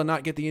Saleh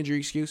not get the injury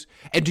excuse?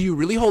 And do you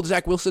really hold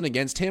Zach Wilson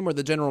against him or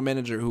the general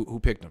manager who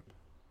picked him?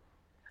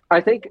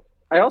 I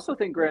also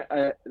think, Grant,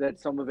 that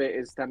some of it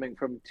is stemming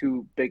from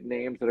two big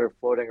names that are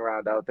floating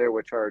around out there,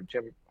 which are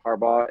Jim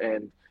Harbaugh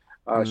and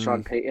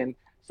Sean Payton.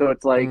 So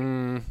it's like,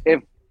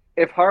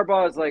 if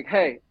Harbaugh is like,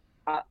 hey,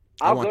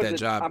 I want that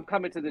job. I'm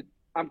coming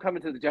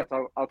to the Jets.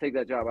 I'll take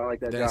that job. I like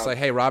that job. It's like,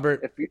 hey,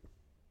 Robert,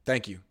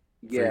 thank you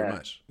very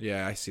much.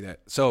 Yeah, I see that.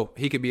 So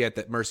he could be at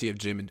the mercy of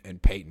Jim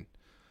and Peyton.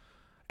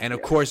 And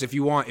of course, if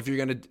you're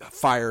going to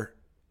fire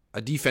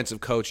a defensive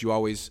coach, you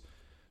always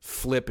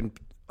flip and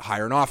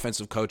hire an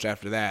offensive coach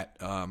after that.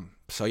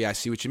 So yeah, I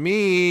see what you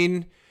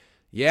mean.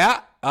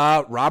 Yeah,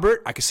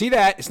 Robert, I can see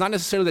that. It's not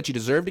necessarily that you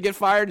deserve to get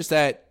fired. It's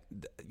that,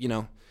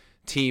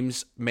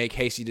 teams make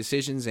hasty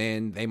decisions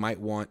and they might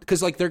want,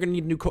 because they're going to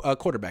need a new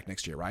quarterback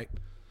next year, right?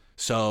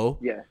 So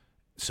yeah.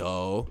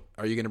 So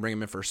are you going to bring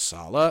him in for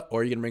Saleh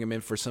or are you going to bring him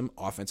in for some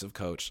offensive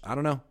coach? I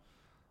don't know.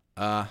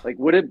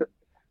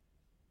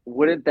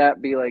 Wouldn't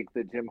that be like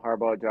the Jim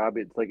Harbaugh job?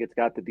 It's like it's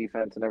got the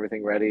defense and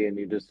everything ready, and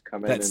you just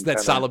come in.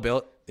 That's Saleh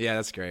built. Yeah,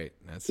 that's great.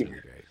 That's really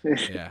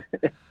great. Yeah.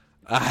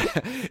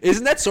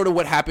 Isn't that sort of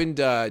what happened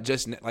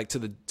just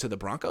to the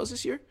Broncos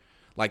this year?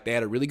 They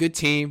had a really good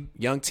team,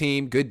 young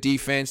team, good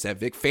defense that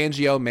Vic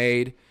Fangio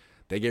made.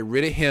 They get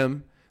rid of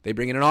him. They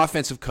bring in an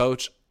offensive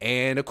coach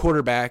and a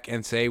quarterback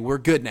and say, we're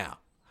good now.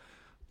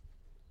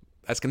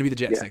 That's going to be the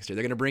Jets next year.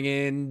 They're going to bring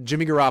in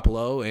Jimmy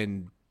Garoppolo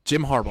and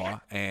Jim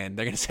Harbaugh, and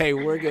they're going to say,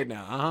 we're good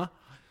now.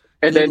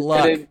 And then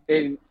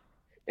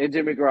And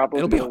Jimmy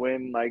Garoppolo's going to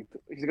win, like,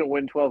 he's going to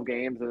win 12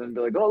 games and then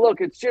be like, oh,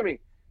 look, it's Jimmy.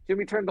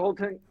 Jimmy turned the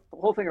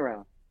whole thing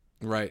around.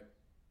 Right.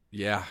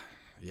 Yeah.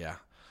 Yeah.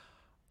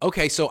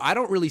 Okay, so I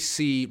don't really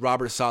see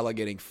Robert Saleh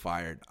getting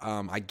fired.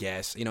 I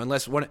guess,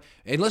 unless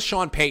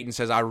Sean Payton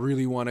says I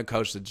really want to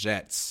coach the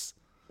Jets.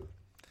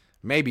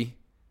 Maybe.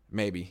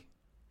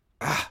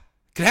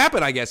 Could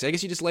happen, I guess. I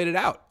guess you just laid it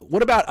out.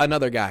 What about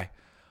another guy?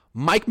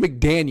 Mike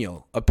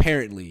McDaniel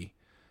apparently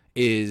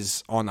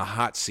is on the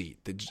hot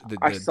seat. The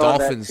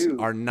Dolphins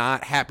are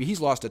not happy.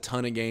 He's lost a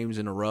ton of games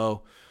in a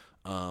row.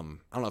 I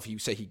don't know if you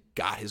say he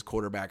got his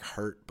quarterback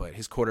hurt, but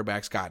his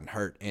quarterback's gotten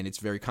hurt, and it's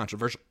very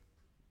controversial.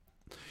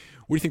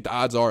 What do you think the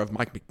odds are of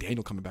Mike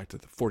McDaniel coming back to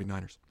the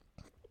 49ers?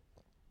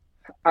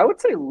 I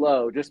would say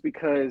low, just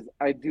because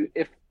I think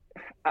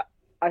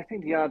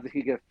the odds that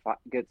he gets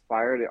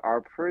fired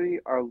are pretty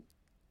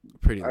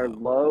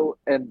low.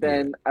 And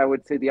then I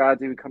would say the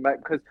odds he would come back,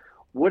 because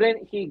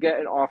wouldn't he get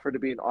an offer to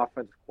be an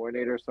offensive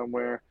coordinator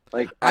somewhere?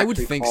 I would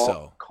think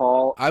so.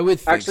 I would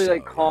think actually so,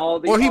 call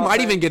the or he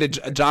might even get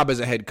a job as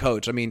a head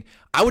coach. I mean,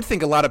 I would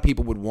think a lot of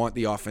people would want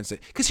the offense.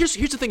 Because here's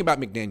the thing about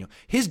McDaniel.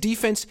 His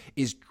defense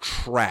is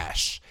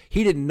trash.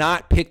 He did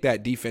not pick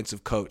that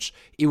defensive coach.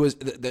 It was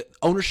the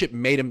ownership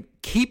made him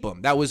keep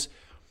him. That was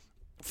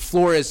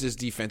Flores'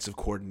 defensive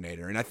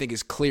coordinator. And I think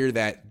it's clear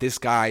that this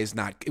guy is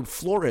not –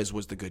 Flores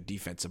was the good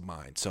defensive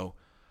mind. So,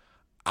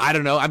 I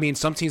don't know. I mean,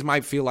 some teams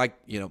might feel like,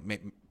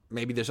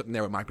 maybe there's something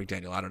there with Mike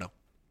McDaniel. I don't know.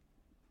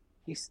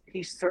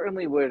 He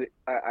certainly would.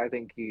 I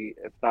think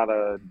if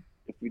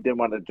he didn't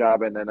want a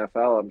job in the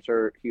NFL, I'm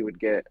sure he would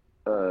get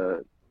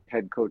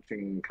head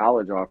coaching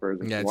college offers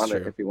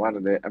if he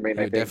wanted it. I mean,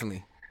 I think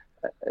definitely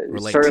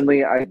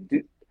certainly I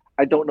do.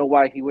 I don't know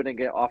why he wouldn't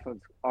get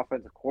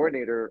offensive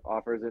coordinator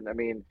offers. And I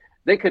mean,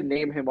 they could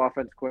name him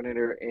offensive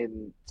coordinator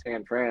in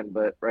San Fran,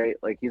 but right,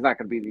 like he's not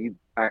going to be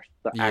the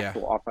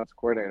actual offensive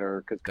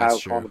coordinator because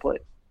Kyle's calling the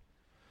plays.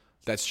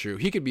 That's true.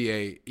 He could be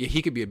a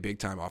big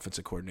time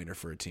offensive coordinator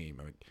for a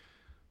team. I mean,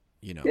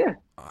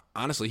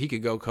 honestly, he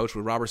could go coach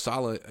with Robert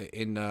Saleh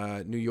in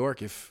New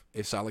York if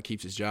Saleh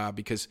keeps his job.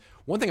 Because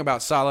one thing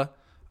about Saleh,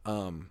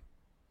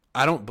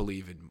 I don't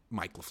believe in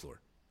Mike LaFleur.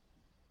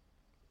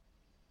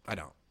 I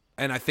don't.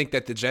 And I think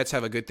that the Jets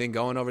have a good thing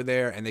going over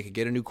there, and they could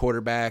get a new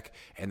quarterback,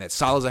 and that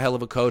Saleh's a hell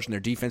of a coach, and their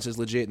defense is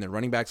legit, and their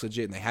running back's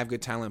legit, and they have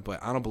good talent,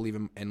 but I don't believe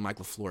in Mike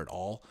LaFleur at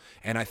all.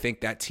 And I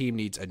think that team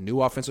needs a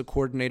new offensive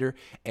coordinator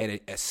and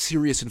a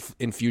serious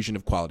infusion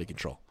of quality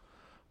control.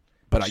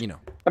 But, I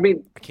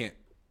can't.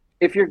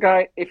 If your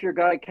guy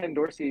Ken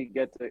Dorsey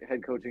gets a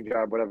head coaching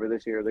job, whatever,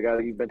 this year, the guy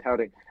that you've been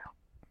touting,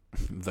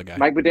 the guy.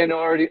 Mike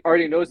McDaniel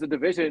already knows the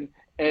division,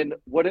 and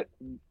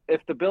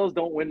if the Bills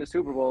don't win the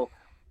Super Bowl,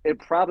 it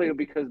probably will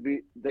because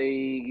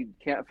they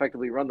can't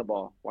effectively run the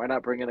ball. Why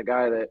not bring in a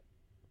guy that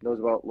knows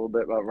a little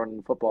bit about running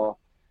the football?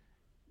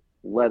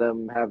 Let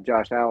him have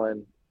Josh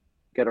Allen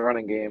get a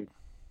running game,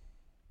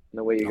 and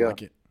away you go.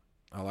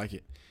 I like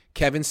it.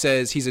 Kevin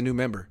says he's a new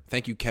member.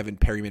 Thank you, Kevin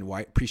Perryman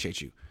White.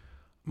 Appreciate you.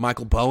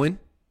 Michael Bowen,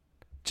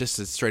 just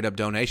a straight-up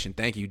donation.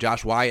 Thank you.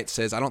 Josh Wyatt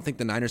says, I don't think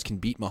the Niners can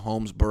beat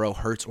Mahomes, Burrow,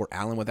 Hurts, or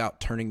Allen without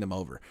turning them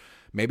over.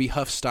 Maybe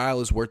Huff's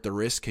style is worth the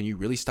risk. Can you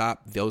really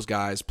stop those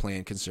guys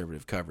playing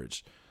conservative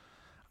coverage?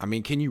 I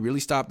mean, can you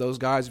really stop those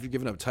guys if you're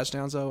giving up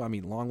touchdowns, though? I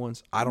mean, long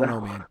ones? I don't know,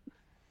 man.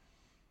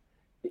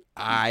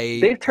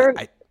 They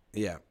turned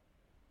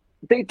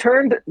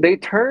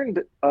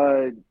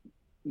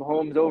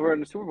Mahomes over in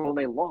the Super Bowl, and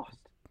they lost.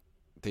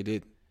 They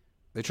did.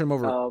 They turned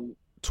him over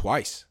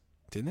twice,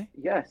 didn't they?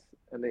 Yes.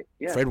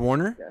 Fred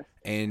Warner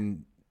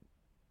and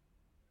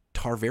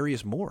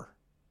Tarvarius Moore.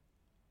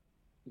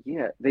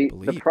 Yeah, the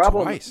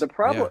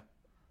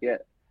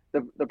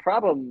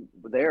problem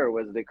there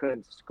was they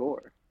couldn't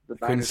score.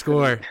 Couldn't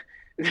score.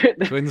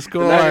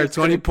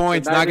 20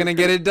 points, not going to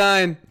get it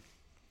done.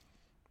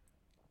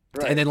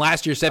 Right. And then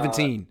last year,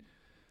 17.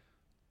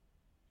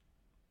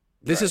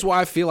 This is why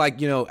I feel like,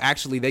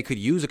 actually they could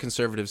use a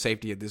conservative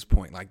safety at this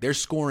point. Like, they're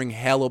scoring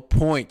hella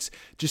points.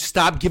 Just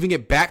stop giving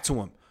it back to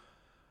them.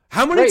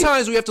 How many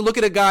times do we have to look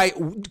at a guy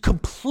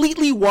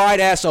completely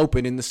wide-ass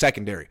open in the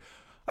secondary?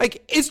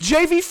 Like, it's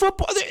JV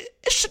football.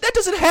 That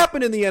doesn't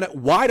happen in the NFL.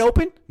 Wide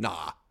open?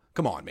 Nah.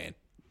 Come on, man.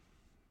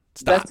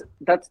 Stop.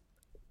 That's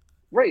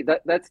right.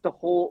 That's the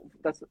whole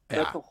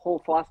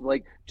philosophy.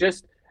 Like,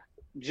 just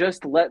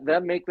let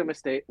them make the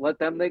mistake. Let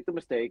them make the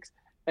mistakes.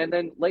 And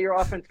then let your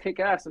offense kick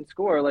ass and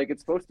score like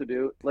it's supposed to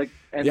do,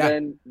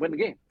 then win the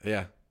game.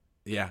 Yeah.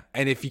 Yeah.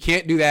 And if you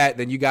can't do that,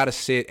 then you got to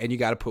sit and you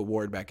got to put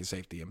Ward back in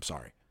safety. I'm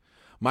sorry.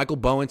 Michael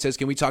Bowen says,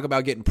 can we talk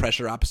about getting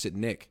pressure opposite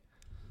Nick?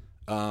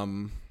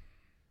 Well,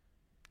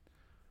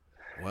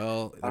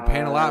 they're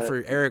paying a lot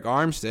for Eric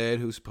Armstead,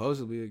 who's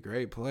supposedly a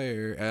great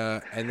player.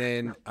 And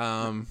then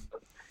I'm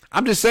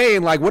just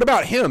saying, like, what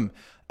about him?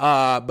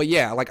 But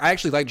yeah, like, I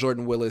actually like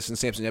Jordan Willis and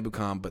Samson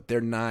Ebukam, but they're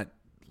not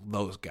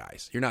those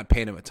guys. You're not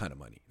paying them a ton of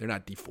money. They're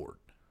not D Ford.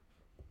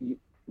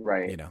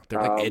 Right.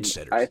 They're like edge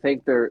setters. I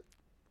think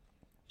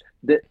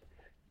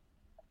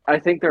I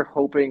think they're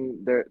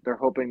hoping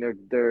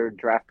their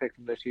draft pick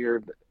from this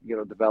year,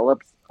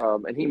 develops.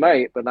 And he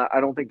might, but I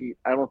don't think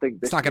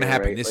It's this not going to year,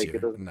 happen right? this Like it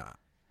year. doesn't. Nah.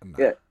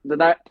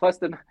 Yeah, plus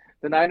the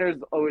Niners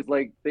always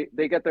like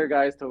they get their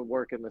guys to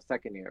work in the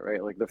second year,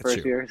 right? Like the It's first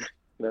true.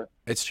 year,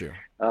 It's true.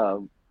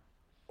 Um,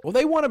 Well,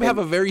 they want to have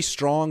and a very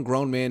strong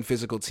grown man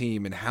physical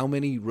team, and how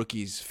many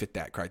rookies fit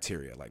that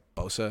criteria? Like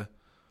Bosa,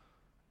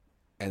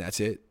 and that's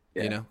it.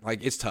 yeah,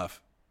 Like it's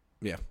tough.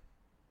 Yeah,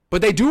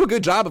 but they do a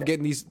good job of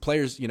getting these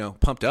players,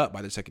 pumped up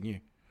by their second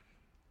year.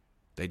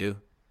 They do,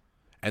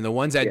 and the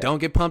ones that yeah. don't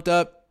get pumped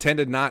up tend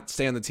to not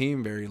stay on the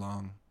team very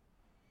long.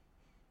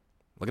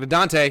 Look at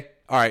Dante.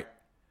 All right,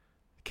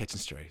 catching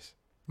strays.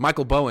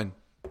 Michael Bowen,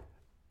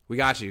 we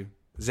got you.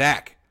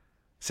 Zach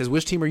says,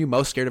 which team are you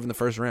most scared of in the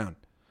first round?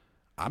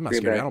 I'm not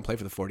Green scared. Bay. I don't play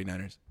for the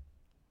 49ers.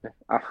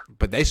 Uh,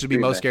 But they should be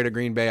Green most Bay. scared of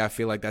Green Bay. I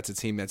feel like that's a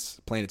team that's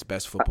playing its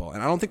best football.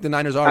 And I don't think the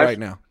Niners are right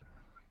now.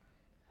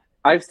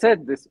 I've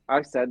said this,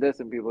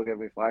 and people give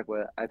me flack.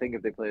 But I think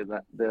if they play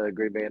the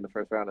Green Bay in the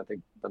first round, I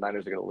think the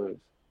Niners are going to lose.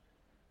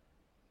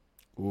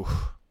 Oof.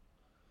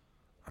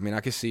 I mean,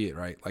 I can see it,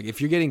 right? Like, if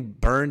you're getting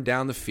burned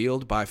down the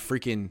field by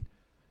freaking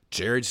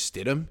Jared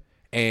Stidham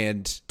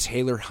and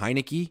Taylor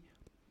Heineke,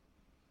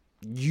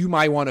 you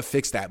might want to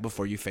fix that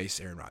before you face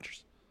Aaron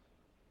Rodgers.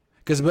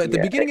 Because at the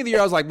beginning of the year,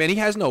 I was like, man, he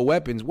has no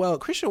weapons. Well,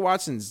 Christian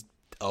Watson's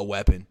a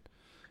weapon,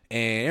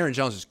 and Aaron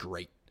Jones is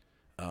great.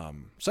 So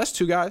that's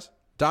two guys.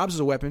 Dobbs is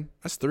a weapon.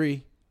 That's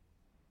three.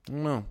 I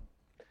don't know.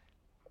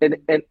 In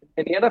the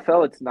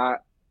NFL, it's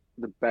not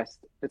the best.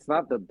 It's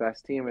not the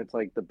best team. It's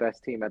like the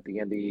best team at the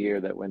end of the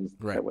year that wins.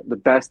 Right. The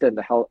best and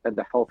the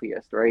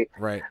healthiest, right?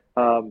 Right.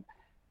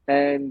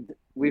 And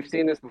we've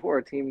seen this before.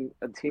 A team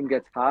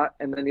gets hot,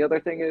 and then the other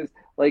thing is,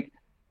 like,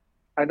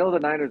 I know the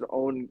Niners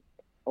own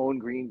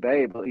Green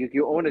Bay, but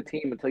you own a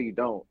team until you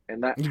don't,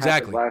 and that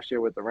happened last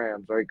year with the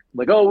Rams. Like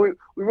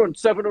we won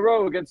 7 in a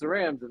row against the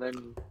Rams, and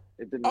then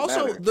it didn't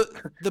also,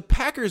 matter. the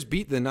Packers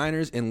beat the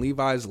Niners in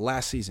Levi's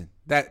last season.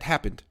 That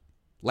happened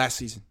last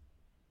season.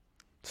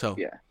 So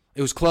yeah,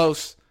 it was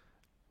close.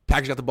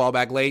 Packers got the ball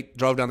back late,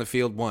 drove down the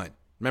field, won.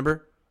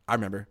 Remember? I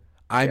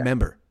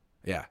remember.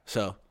 Yeah.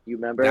 So you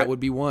remember that would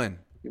be one.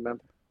 You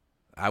remember?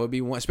 I would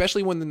be one,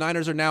 especially when the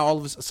Niners are now all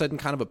of a sudden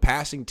kind of a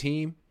passing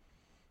team.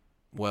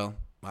 Well,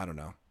 I don't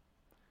know.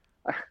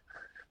 I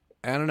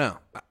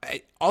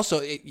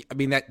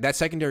mean, that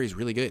secondary is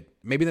really good.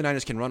 Maybe the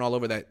Niners can run all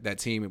over that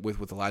team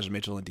with Elijah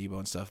Mitchell and Debo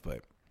and stuff,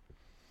 but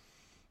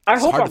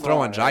it's hard to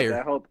throw on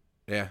Jair.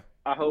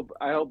 I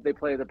hope they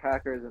play the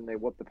Packers and they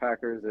whoop the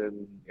Packers,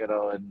 and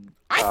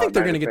I think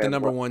they're going to get the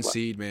number one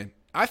seed, man.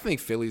 I think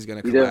Philly's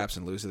going to collapse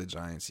and lose to the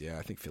Giants. Yeah,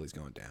 I think Philly's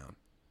going down.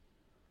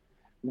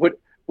 Would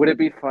it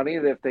be funny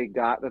if they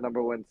got the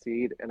number one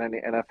seed and then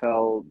the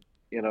NFL,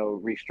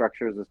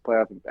 restructures this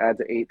playoff,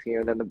 adds an 18,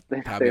 and then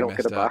they don't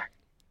get a bye?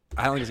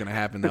 I don't think it's going to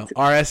happen, though.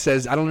 RS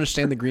says, I don't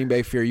understand the Green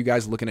Bay fear. You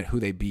guys looking at who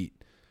they beat.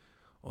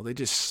 Well, they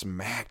just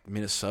smacked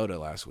Minnesota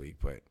last week,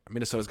 but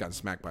Minnesota's gotten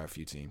smacked by a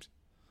few teams.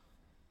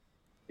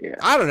 Yeah.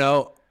 I don't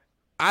know.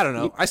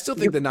 I still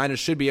think the Niners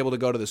should be able to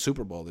go to the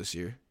Super Bowl this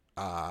year.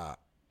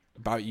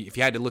 If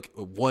you had to look at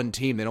one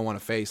team they don't want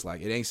to face,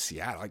 like, it ain't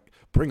Seattle. Like,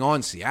 bring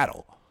on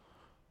Seattle.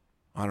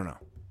 I don't know.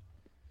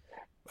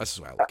 That's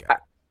the way I look at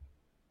it.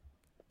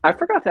 I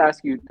forgot to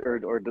ask you,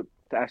 or to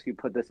ask you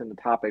put this in the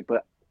topic,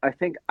 but I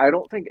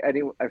don't think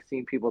I've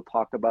seen people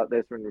talk about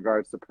this in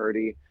regards to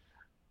Purdy,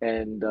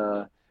 and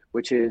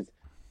which is,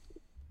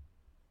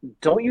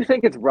 don't you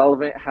think it's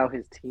relevant how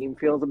his team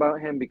feels about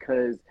him?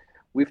 Because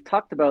we've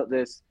talked about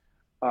this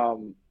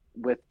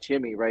with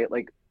Jimmy, right?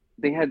 Like,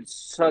 they had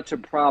such a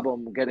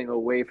problem getting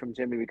away from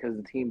Jimmy because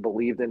the team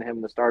believed in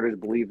him, the starters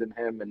believed in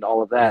him, and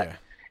all of that. Yeah.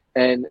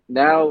 And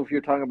now, if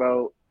you're talking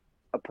about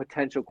a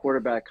potential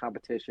quarterback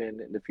competition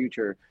in the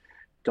future,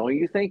 don't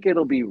you think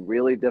it'll be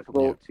really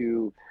difficult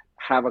to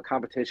have a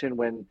competition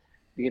when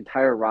the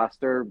entire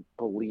roster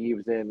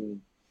believes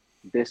in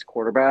this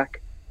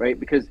quarterback, right?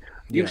 Because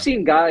you've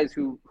seen guys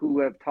who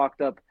have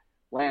talked up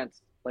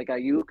Lance, like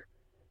Ayuk,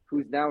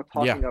 who's now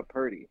talking up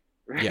Purdy,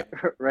 right? Yeah.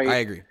 Right? I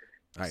agree.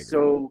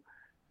 So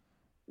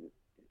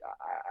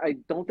I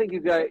don't think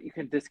you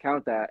can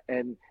discount that.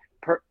 And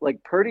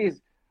Purdy's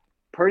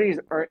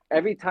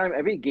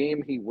every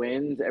game he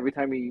wins, every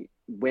time he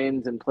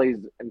wins and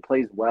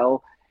plays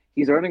well,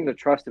 he's earning the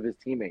trust of his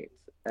teammates,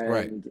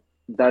 and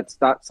that's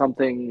not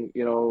something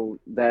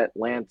that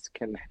Lance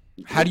can.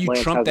 How do you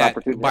trump that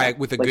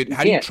with a good?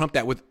 How do you trump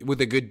that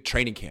with a good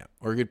training camp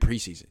or a good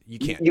preseason? You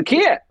can't. You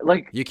can't.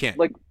 You can't.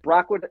 Like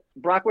Brock would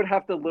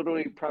have to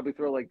literally probably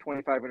throw like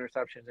 25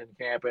 interceptions in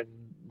camp, and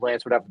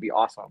Lance would have to be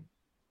awesome.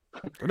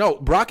 No,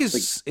 Brock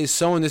is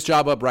sewing this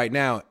job up right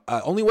now.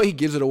 Only way he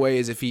gives it away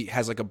is if he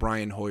has like a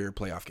Brian Hoyer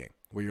playoff game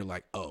where you're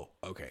like, oh,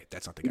 okay,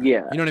 that's not the guy.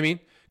 Yeah. You know what I mean?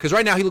 Because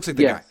right now he looks like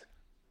the guy.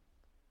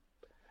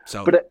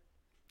 So, but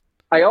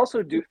I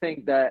also do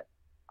think that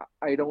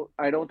I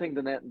don't think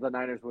the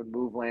Niners would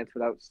move Lance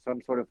without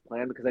some sort of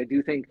plan, because I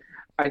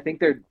think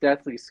they're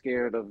deathly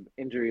scared of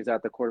injuries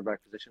at the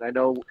quarterback position. I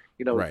know,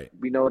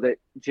 we know that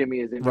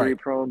Jimmy is injury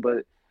prone,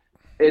 but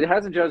it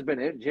hasn't just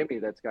been Jimmy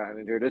that's gotten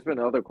injured. There's been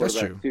other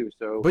quarterbacks too.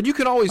 So, but you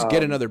can always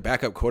get another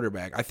backup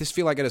quarterback. I just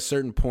feel like at a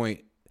certain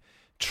point,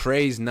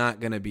 Trey's not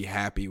going to be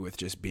happy with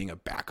just being a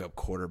backup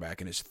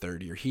quarterback in his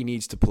third year. He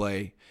needs to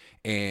play.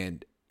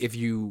 And if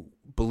you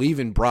believe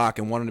in Brock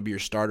and want him to be your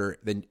starter,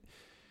 then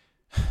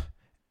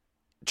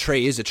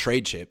Trey is a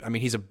trade chip. I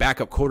mean, he's a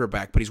backup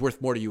quarterback, but he's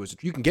worth more to you.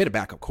 You can get a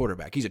backup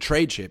quarterback. He's a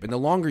trade chip. And the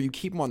longer you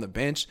keep him on the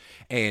bench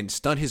and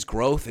stunt his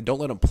growth and don't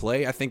let him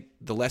play, I think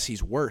the less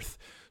he's worth.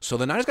 So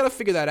the Niners got to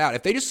figure that out.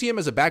 If they just see him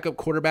as a backup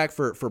quarterback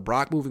for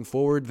Brock moving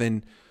forward,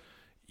 then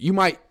you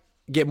might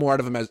get more out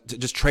of him as to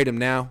just trade him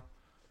now,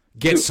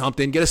 get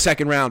something, get a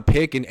second-round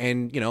pick,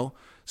 and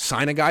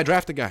sign a guy,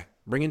 draft a guy,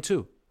 bring in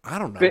two. I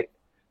don't know.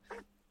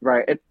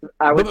 Right.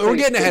 We're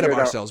getting ahead of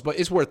ourselves, but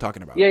it's worth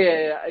talking about.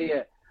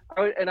 Yeah.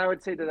 I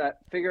would say to that,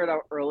 figure it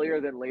out earlier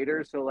than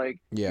later. So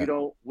you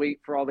don't wait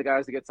for all the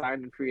guys to get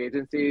signed in free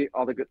agency,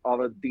 all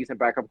the decent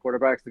backup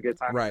quarterbacks to get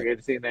signed in free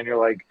agency, and then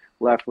you're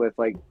left with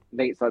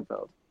Nate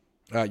Sudfeld.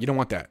 You don't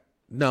want that.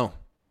 No.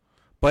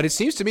 But it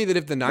seems to me that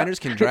if the Niners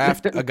can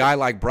draft a guy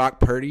like Brock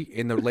Purdy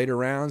in the later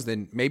rounds,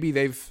 then maybe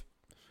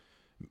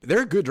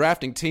they're a good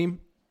drafting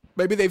team.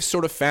 Maybe they've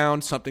sort of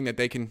found something that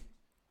a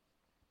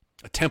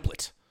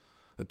template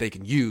that they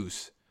can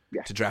use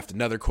to draft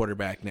another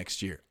quarterback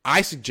next year.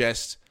 I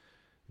suggest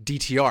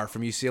DTR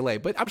from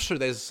UCLA, but I'm sure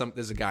there's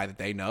a guy that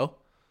they know.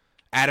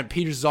 Adam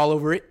Peters is all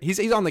over it.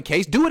 He's on the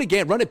case. Do it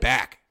again. Run it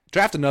back.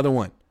 Draft another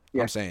one.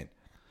 I'm saying.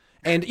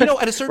 And,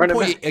 at a certain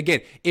point,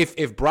 again,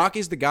 if Brock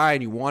is the guy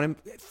and you want him,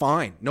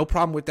 fine. No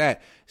problem with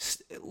that.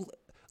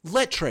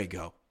 Let Trey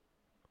go.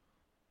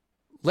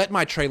 Let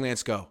my Trey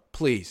Lance go,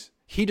 please.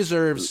 He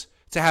deserves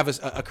to have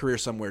a career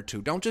somewhere,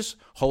 too. Don't just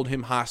hold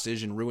him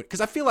hostage and ruin it.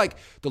 Because I feel like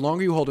the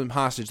longer you hold him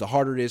hostage, the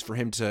harder it is for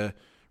him to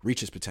reach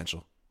his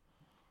potential.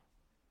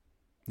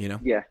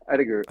 Yeah,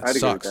 I'd agree with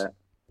that.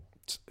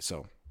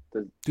 So,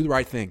 do the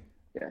right thing.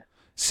 Yeah.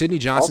 Sidney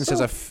Johnston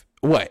says,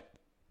 what?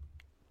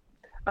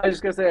 I was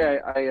just going to say,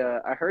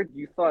 I heard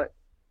you thought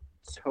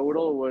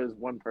total was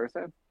one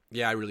person.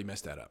 Yeah, I really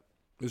messed that up.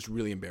 It was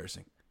really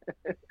embarrassing.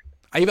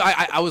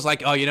 I was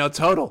like,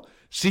 total.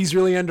 She's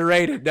really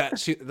underrated. There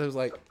was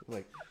like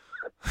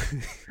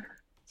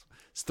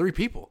it's three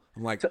people.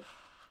 I'm like,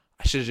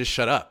 I should have just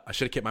shut up. I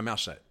should have kept my mouth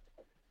shut.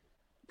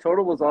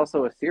 Total was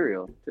also a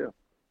cereal, too.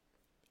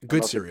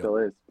 Good cereal. Still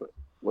is,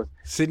 but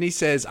Sydney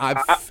says,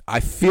 I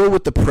feel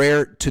with the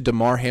prayer to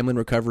DeMar Hamlin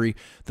recovery,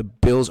 the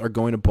Bills are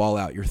going to ball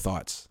out. Your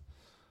thoughts?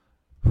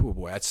 Oh,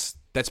 boy,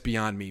 that's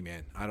beyond me,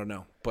 man. I don't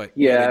know. But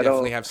they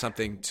definitely have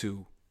something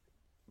to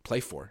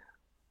play for.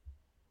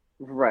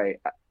 Right.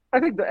 I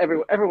think that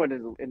everyone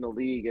is in the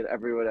league and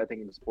everyone, I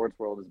think, in the sports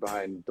world is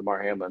behind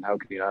DeMar Hamlin. How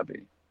could you not be?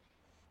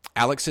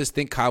 Alex says,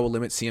 think Kyle will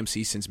limit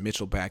CMC since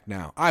Mitchell back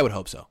now. I would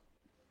hope so.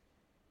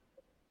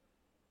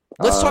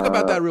 Let's talk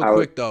about that real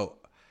quick, though.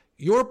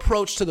 Your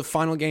approach to the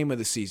final game of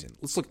the season.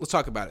 Let's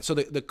talk about it. So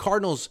the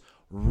Cardinals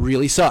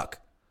really suck.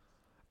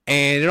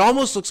 And it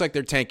almost looks like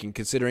they're tanking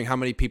considering how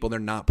many people they're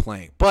not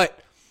playing. But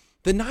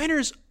the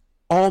Niners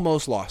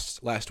almost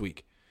lost last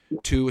week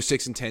to a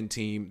 6-10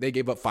 team. They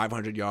gave up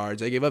 500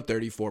 yards. They gave up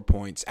 34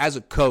 points. As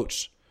a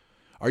coach,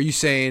 are you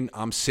saying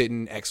I'm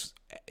sitting X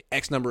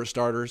number of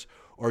starters?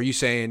 Or are you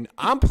saying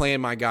I'm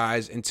playing my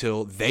guys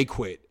until they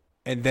quit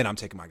and then I'm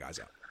taking my guys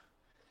out?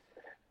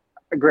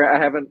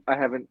 Grant, I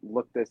haven't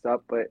looked this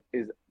up, but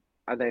and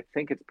I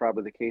think it's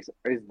probably the case.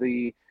 Is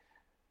the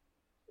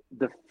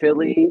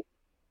Philly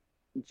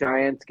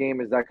Giants game,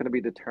 is that going to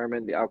be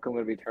determined? The outcome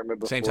going to be determined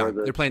before same time?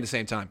 They're playing the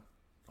same time,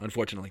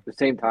 unfortunately. The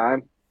same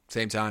time.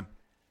 Same time.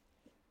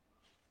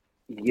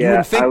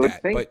 Yeah, I would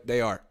think, but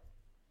they are.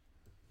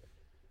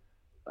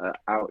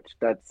 Ouch.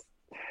 That's.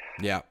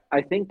 Yeah.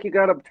 I think you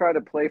got to try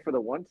to play for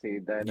the 1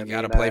 seed. Then you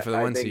got to play for the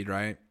 1 seed,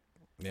 right?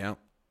 Yeah.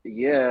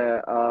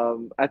 Yeah,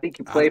 I think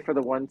you play for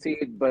the 1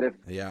 seed, but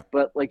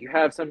you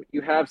have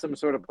some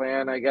sort of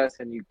plan, I guess,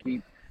 and you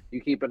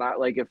keep an eye.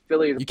 Like if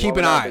Philly is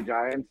blowing out the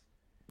Giants,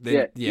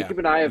 you keep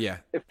an eye.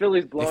 If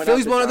Philly's blowing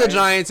out the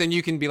Giants, and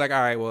you can be like, all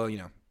right, well,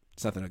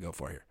 it's nothing to go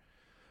for here.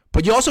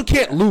 But you also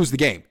can't lose the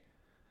game.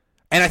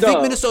 And I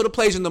think Minnesota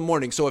plays in the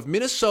morning. So if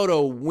Minnesota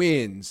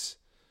loses,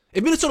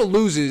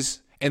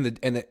 and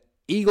the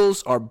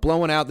Eagles are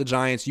blowing out the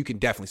Giants, you can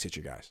definitely sit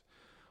your guys.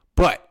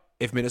 But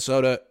if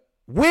Minnesota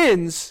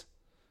wins,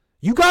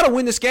 you got to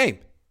win this game.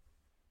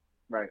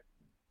 Right.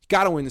 You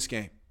got to win this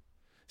game.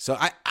 So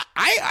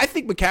I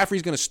think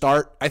McCaffrey's going to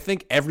start. I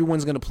think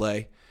everyone's going to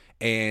play.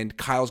 And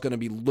Kyle's going to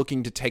be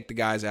looking to take the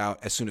guys out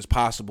as soon as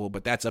possible.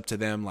 But that's up to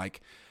them,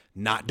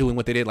 not doing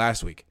what they did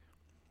last week.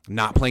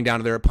 Not playing down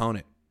to their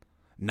opponent.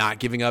 Not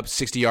giving up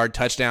 60-yard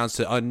touchdowns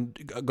to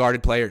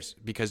unguarded players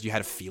because you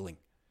had a feeling.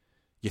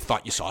 You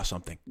thought you saw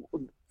something.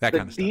 That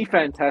kind of stuff.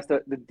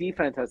 The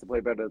defense has to play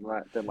better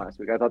than last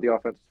week. I thought the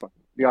offense was fine.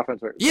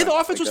 The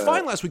offense was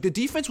fine last week. The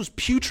defense was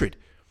putrid.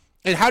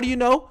 And how do you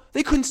know?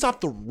 They couldn't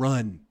stop the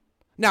run.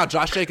 Now,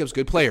 Josh Jacobs,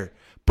 good player.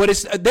 But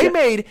they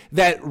made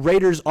that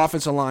Raiders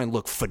offensive line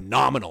look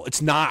phenomenal.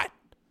 It's not.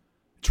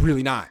 It's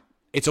really not.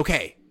 It's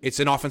okay. It's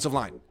an offensive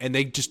line, and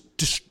they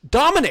just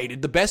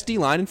dominated the best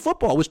D-line in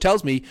football, which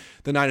tells me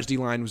the Niners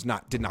D-line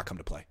did not come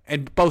to play.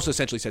 And Bosa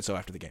essentially said so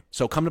after the game.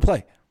 So come to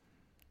play.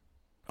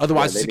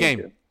 Otherwise, it's a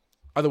game.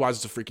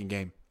 Otherwise, it's a freaking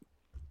game.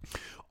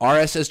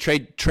 RS says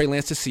trade Trey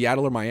Lance to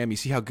Seattle or Miami.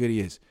 See how good he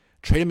is.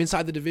 Trade him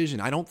inside the division.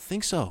 I don't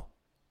think so.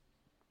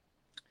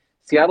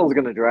 Seattle's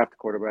going to draft a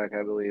quarterback,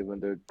 I believe, when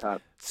they're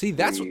top. See,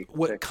 that's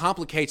what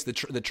complicates the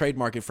trade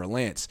market for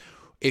Lance.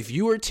 If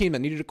you were a team that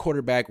needed a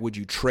quarterback, would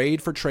you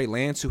trade for Trey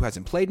Lance, who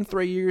hasn't played in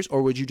 3 years,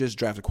 or would you just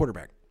draft a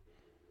quarterback?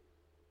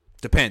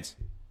 Depends.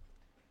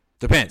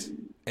 You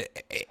know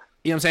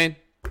what I'm saying?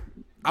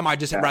 I might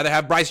just rather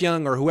have Bryce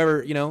Young or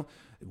whoever,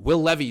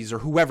 Will Levis or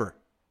whoever.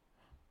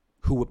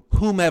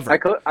 Whomever.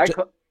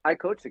 I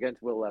coached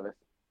against Will Levis.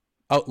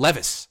 Oh,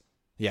 Levis.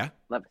 Yeah?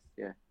 Levis,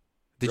 yeah.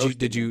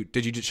 Did you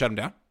just shut him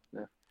down?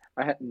 No.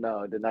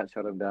 I did not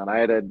shut him down.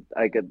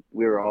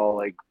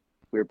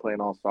 We were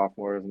playing all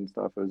sophomores and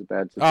stuff. It was a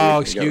bad situation. Oh,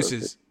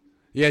 excuses.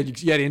 Yeah,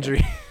 you had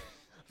injury.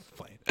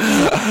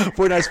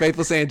 Fortnite's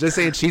Faithful saying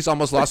Chiefs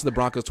almost lost to the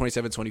Broncos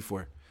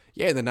 27-24.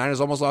 Yeah, the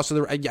Niners almost lost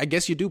to I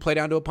guess you do play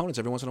down to opponents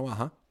every once in a while,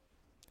 huh?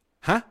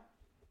 Huh?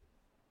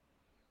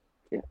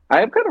 Yeah.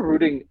 I am kind of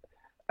rooting.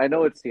 I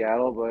know it's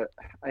Seattle, but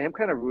I am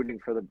kind of rooting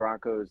for the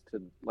Broncos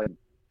to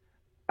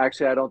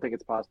Actually, I don't think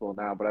it's possible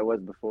now, but I was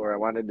before. I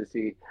wanted to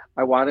see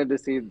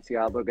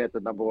Seattle get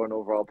the number 1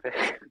 overall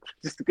pick,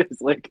 just because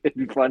it'd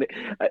be funny.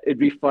 It'd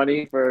be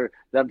funny for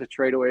them to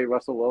trade away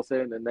Russell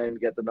Wilson and then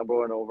get the number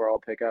 1 overall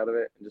pick out of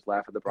it and just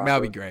laugh at the Broncos. That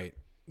would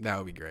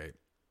be great.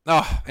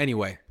 Oh,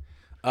 anyway,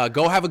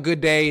 go have a good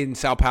day in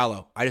Sao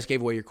Paulo. I just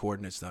gave away your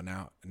coordinates though.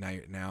 Now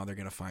they're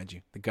gonna find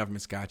you. The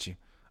government's got you.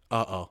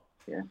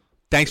 Yeah.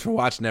 Thanks for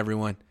watching,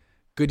 everyone.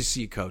 Good to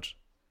see you, Coach.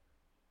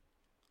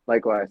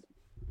 Likewise.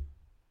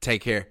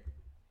 Take care.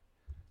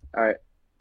 All right.